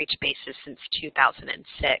an outreach basis since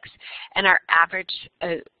 2006, and our average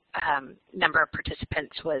number of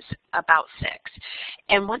participants was about 6.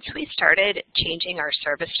 And once we started changing our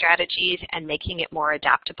service strategies and making it more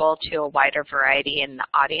adaptable to a wider variety in the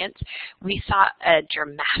audience, we saw a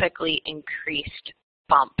dramatically increased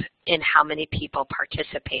bump in how many people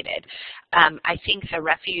participated. I think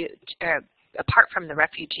the apart from the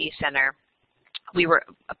refugee center,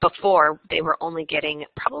 before they were only getting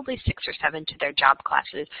probably 6 or 7 to their job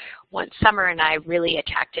classes. Once Summer and I really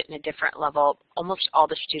attacked it in a different level, almost all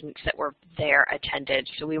the students that were there attended,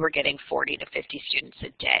 so we were getting 40 to 50 students a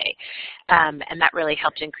day, and that really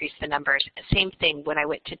helped increase the numbers. Same thing when I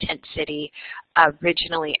went to Tent City.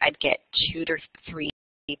 Originally I'd get 2 to 3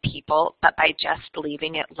 people, but by just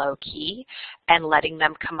leaving it low key and letting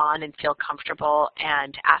them come on and feel comfortable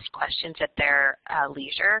and ask questions at their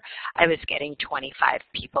leisure, I was getting 25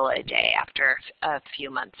 people a day after a few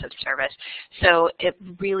months of service. So it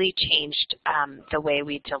really changed the way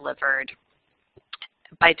we delivered.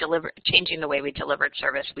 By changing the way we delivered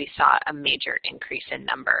service, we saw a major increase in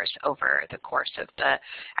numbers over the course of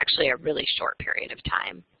actually a really short period of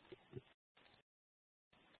time.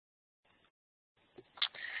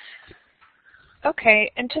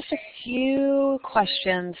 Okay, and just a few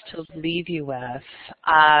questions to leave you with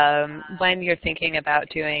when you're thinking about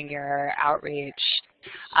doing your outreach.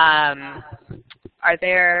 Are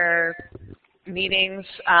there meetings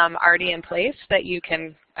already in place that you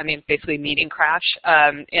can, basically meeting crash?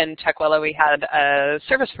 In Tukwila we had a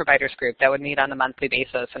service providers group that would meet on a monthly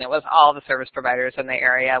basis, and it was all the service providers in the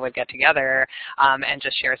area would get together and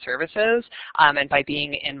just share services. And by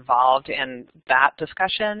being involved in that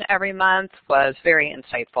discussion every month was very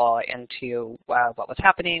insightful into what was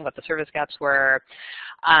happening, what the service gaps were.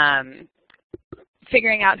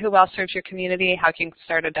 Figuring out who else serves your community, how you can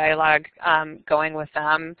start a dialogue going with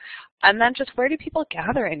them. And then just where do people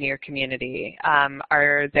gather in your community?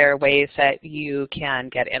 Are there ways that you can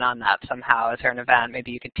get in on that somehow? Is there an event?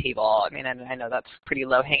 Maybe you could table. And I know that's pretty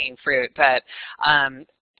low-hanging fruit, but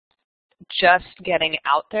just getting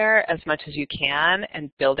out there as much as you can and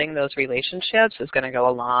building those relationships is going to go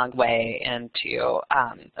a long way into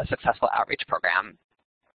a successful outreach program.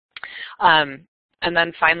 And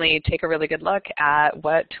then finally, take a really good look at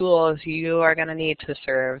what tools you are going to need to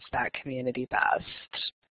serve that community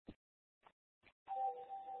best.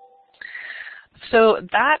 So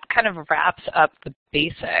that kind of wraps up the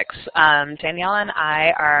basics. Danielle and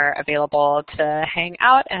I are available to hang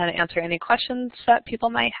out and answer any questions that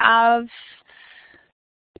people might have.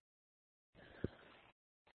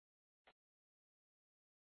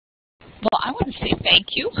 Well, I want to say thank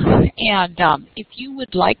you, and if you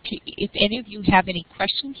would like to, if any of you have any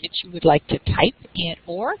questions that you would like to type in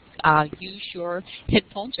or use your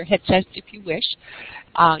headphones or headsets if you wish,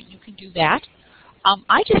 you can do that.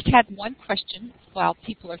 I just had one question while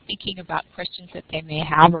people are thinking about questions that they may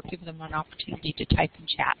have, or give them an opportunity to type in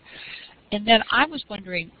chat. And then I was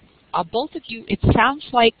wondering, both of you, it sounds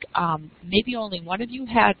like maybe only one of you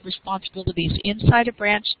had responsibilities inside a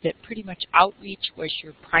branch, that pretty much outreach was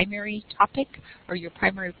your primary topic or your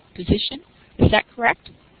primary position. Is that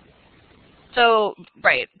correct? So,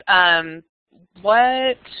 right.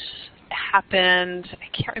 What happened, I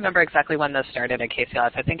can't remember exactly when this started at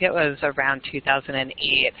KCLS. I think it was around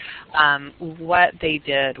 2008. What they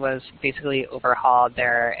did was basically overhauled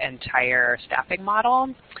their entire staffing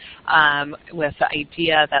model with the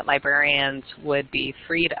idea that librarians would be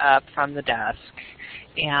freed up from the desk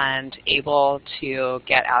and able to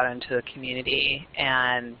get out into the community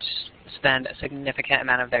and spend a significant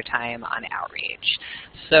amount of their time on outreach.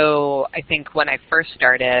 So I think when I first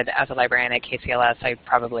started as a librarian at KCLS, I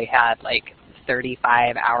probably had like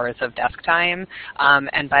 35 hours of desk time,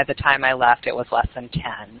 and by the time I left, it was less than 10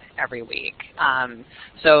 every week.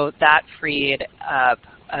 So that freed up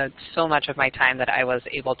so much of my time that I was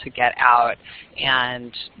able to get out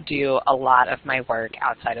and do a lot of my work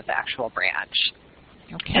outside of the actual branch.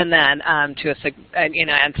 Okay. And then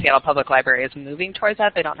and Seattle Public Library is moving towards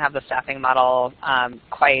that. They don't have the staffing model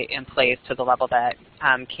quite in place to the level that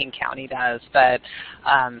King County does. But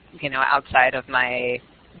outside of my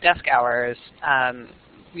desk hours,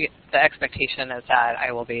 the expectation is that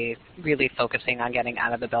I will be really focusing on getting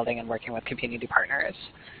out of the building and working with community partners.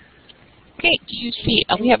 Okay. Do you see?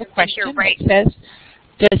 We have a question that says,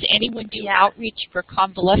 "Does anyone do outreach for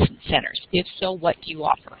convalescent centers? If so, what do you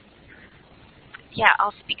offer?" Yeah,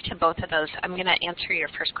 I'll speak to both of those. I'm going to answer your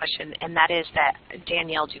first question, and that is that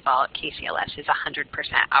Danielle Duvall at KCLS is 100%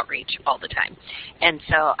 outreach all the time. And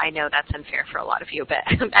so I know that's unfair for a lot of you, but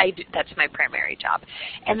that's my primary job.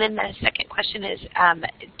 And then the second question is,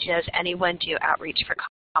 does anyone do outreach for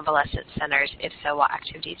convalescent centers? If so, what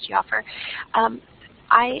activities do you offer?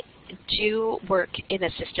 I do work in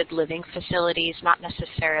assisted living facilities, not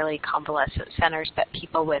necessarily convalescent centers, but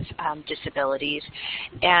people with disabilities.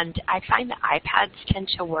 And I find that iPads tend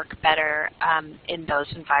to work better in those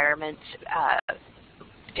environments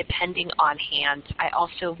depending on hands. I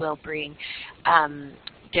also will bring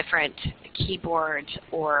different keyboards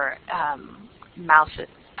or mouse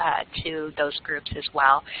to those groups as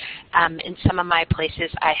well. In some of my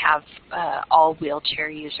places, I have all wheelchair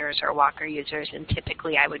users or walker users, and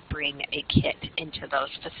typically I would bring a kit into those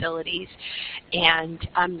facilities. And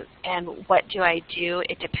what do I do?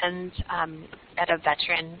 It depends. At a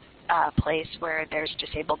veteran place where there's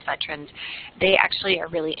disabled veterans, they actually are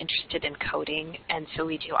really interested in coding, and so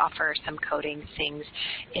we do offer some coding things.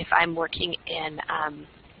 If I'm working in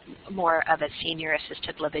more of a senior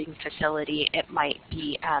assisted living facility, it might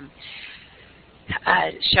be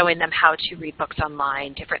showing them how to read books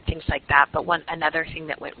online, different things like that. But another thing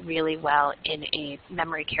that went really well in a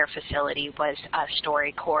memory care facility was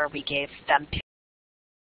StoryCorps. We gave them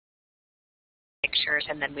pictures,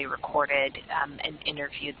 and then we recorded and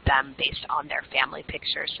interviewed them based on their family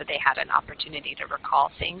pictures, so they had an opportunity to recall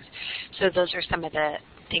things. So those are some of the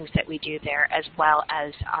things that we do there, as well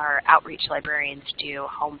as our outreach librarians do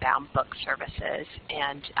homebound book services,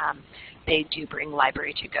 and they do bring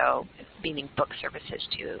library to go, meaning book services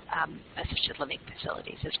to assisted living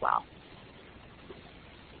facilities as well.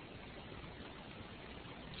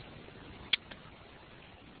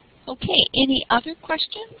 Okay, any other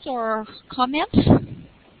questions or comments?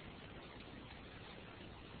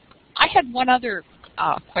 I had one other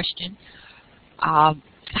question.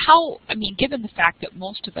 Given the fact that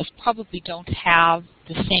most of us probably don't have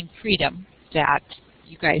the same freedom that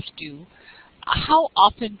you guys do, how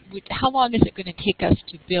long is it going to take us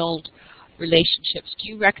to build relationships? Do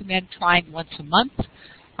you recommend trying once a month?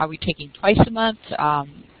 Are we taking twice a month?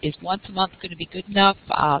 Is once a month going to be good enough?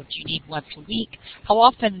 Do you need once a week? How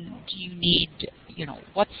often do you need,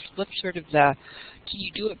 what's sort of can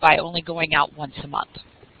you do it by only going out once a month?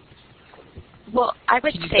 Well, I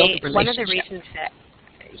would say one of the reasons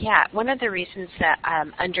that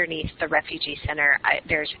underneath the Refugee Center,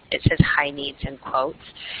 it says high needs in quotes.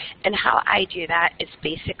 And how I do that is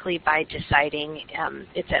basically by deciding,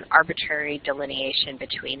 it's an arbitrary delineation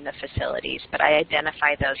between the facilities, but I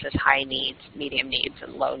identify those as high needs, medium needs,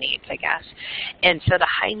 and low needs, I guess. And so the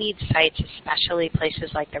high needs sites, especially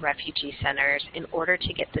places like the Refugee Centers, in order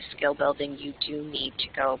to get the skill building, you do need to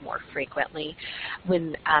go more frequently.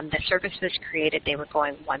 When the service was created, they were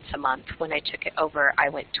going once a month. When I took it over, I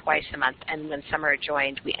went twice a month, and when Summer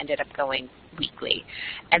joined, we ended up going weekly,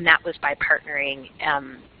 and that was by partnering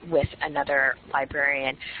with another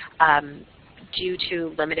librarian. Due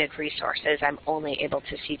to limited resources, I'm only able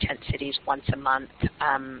to see tent cities once a month,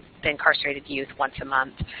 the incarcerated youth once a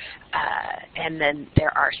month, and then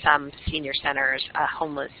there are some senior centers,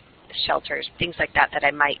 homeless shelters, things like that, that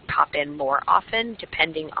I might pop in more often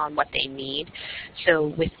depending on what they need.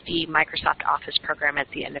 So with the Microsoft Office program at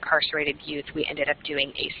the incarcerated youth, we ended up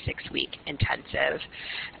doing a 6-week intensive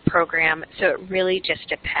program. So it really just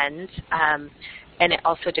depends. And it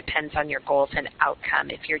also depends on your goals and outcome.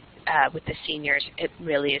 If you're with the seniors, it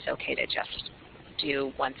really is okay to just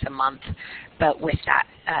do once a month. But with that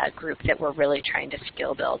group that we're really trying to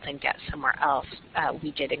skill build and get somewhere else,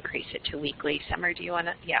 we did increase it to weekly. Summer, do you want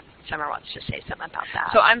to? Yeah, Summer wants to say something about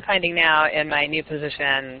that. So I'm finding now in my new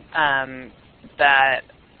position that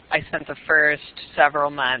I spent the first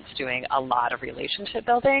several months doing a lot of relationship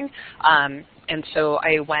building. And so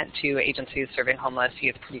I went to agencies serving homeless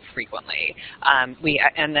youth pretty frequently.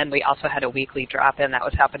 And then we also had a weekly drop-in that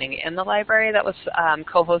was happening in the library that was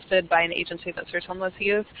co-hosted by an agency that serves homeless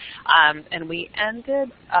youth. And we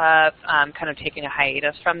ended up kind of taking a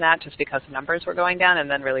hiatus from that just because numbers were going down, and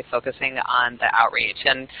then really focusing on the outreach.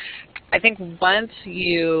 And I think once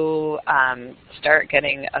you start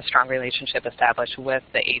getting a strong relationship established with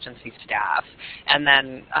the agency staff, and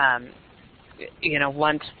then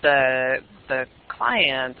once the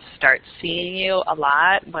clients start seeing you a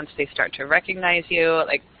lot, once they start to recognize you,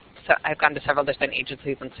 so I've gone to several different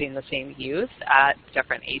agencies and seen the same youth at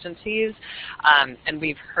different agencies, and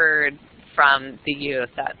we've heard from the youth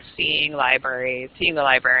that seeing the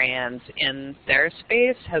librarians in their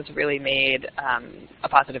space has really made a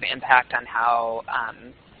positive impact on how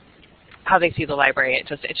they see the library.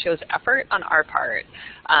 It shows effort on our part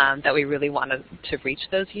that we really wanted to reach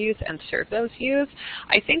those youth and serve those youth.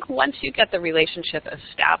 I think once you get the relationship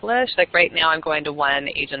established, like right now I'm going to one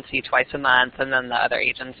agency twice a month, and then the other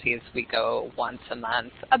agencies we go once a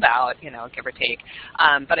month, about, give or take.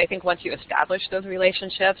 But I think once you establish those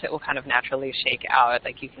relationships, it will kind of naturally shake out.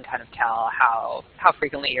 Like you can kind of tell how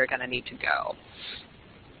frequently you're going to need to go.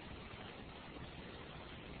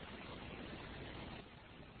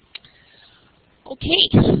 Okay.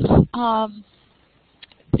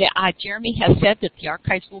 Jeremy has said that the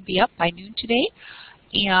archives will be up by noon today,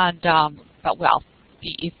 and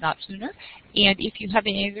if not sooner. And if you have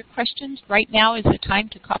any other questions, right now is the time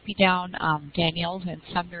to copy down Danielle's and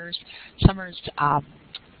Summer's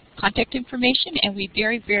contact information, and we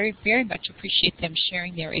very, very, very much appreciate them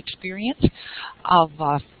sharing their experience of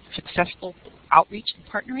successful outreach and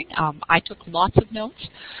partnering. I took lots of notes,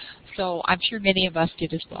 so I'm sure many of us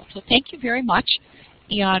did as well. So thank you very much,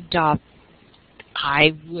 and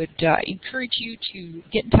I would encourage you to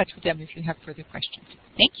get in touch with them if you have further questions.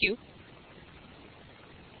 Thank you.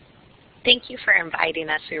 Thank you for inviting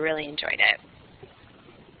us. We really enjoyed it.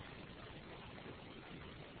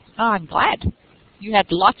 Oh, I'm glad. You had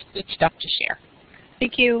lots of good stuff to share.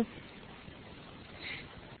 Thank you.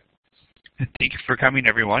 Thank you for coming,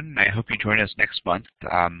 everyone. I hope you join us next month.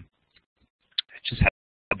 I just had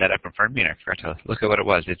that up in front of me, and I forgot to look at what it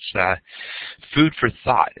was. It's Food for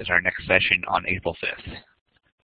Thought is our next session on April 5th.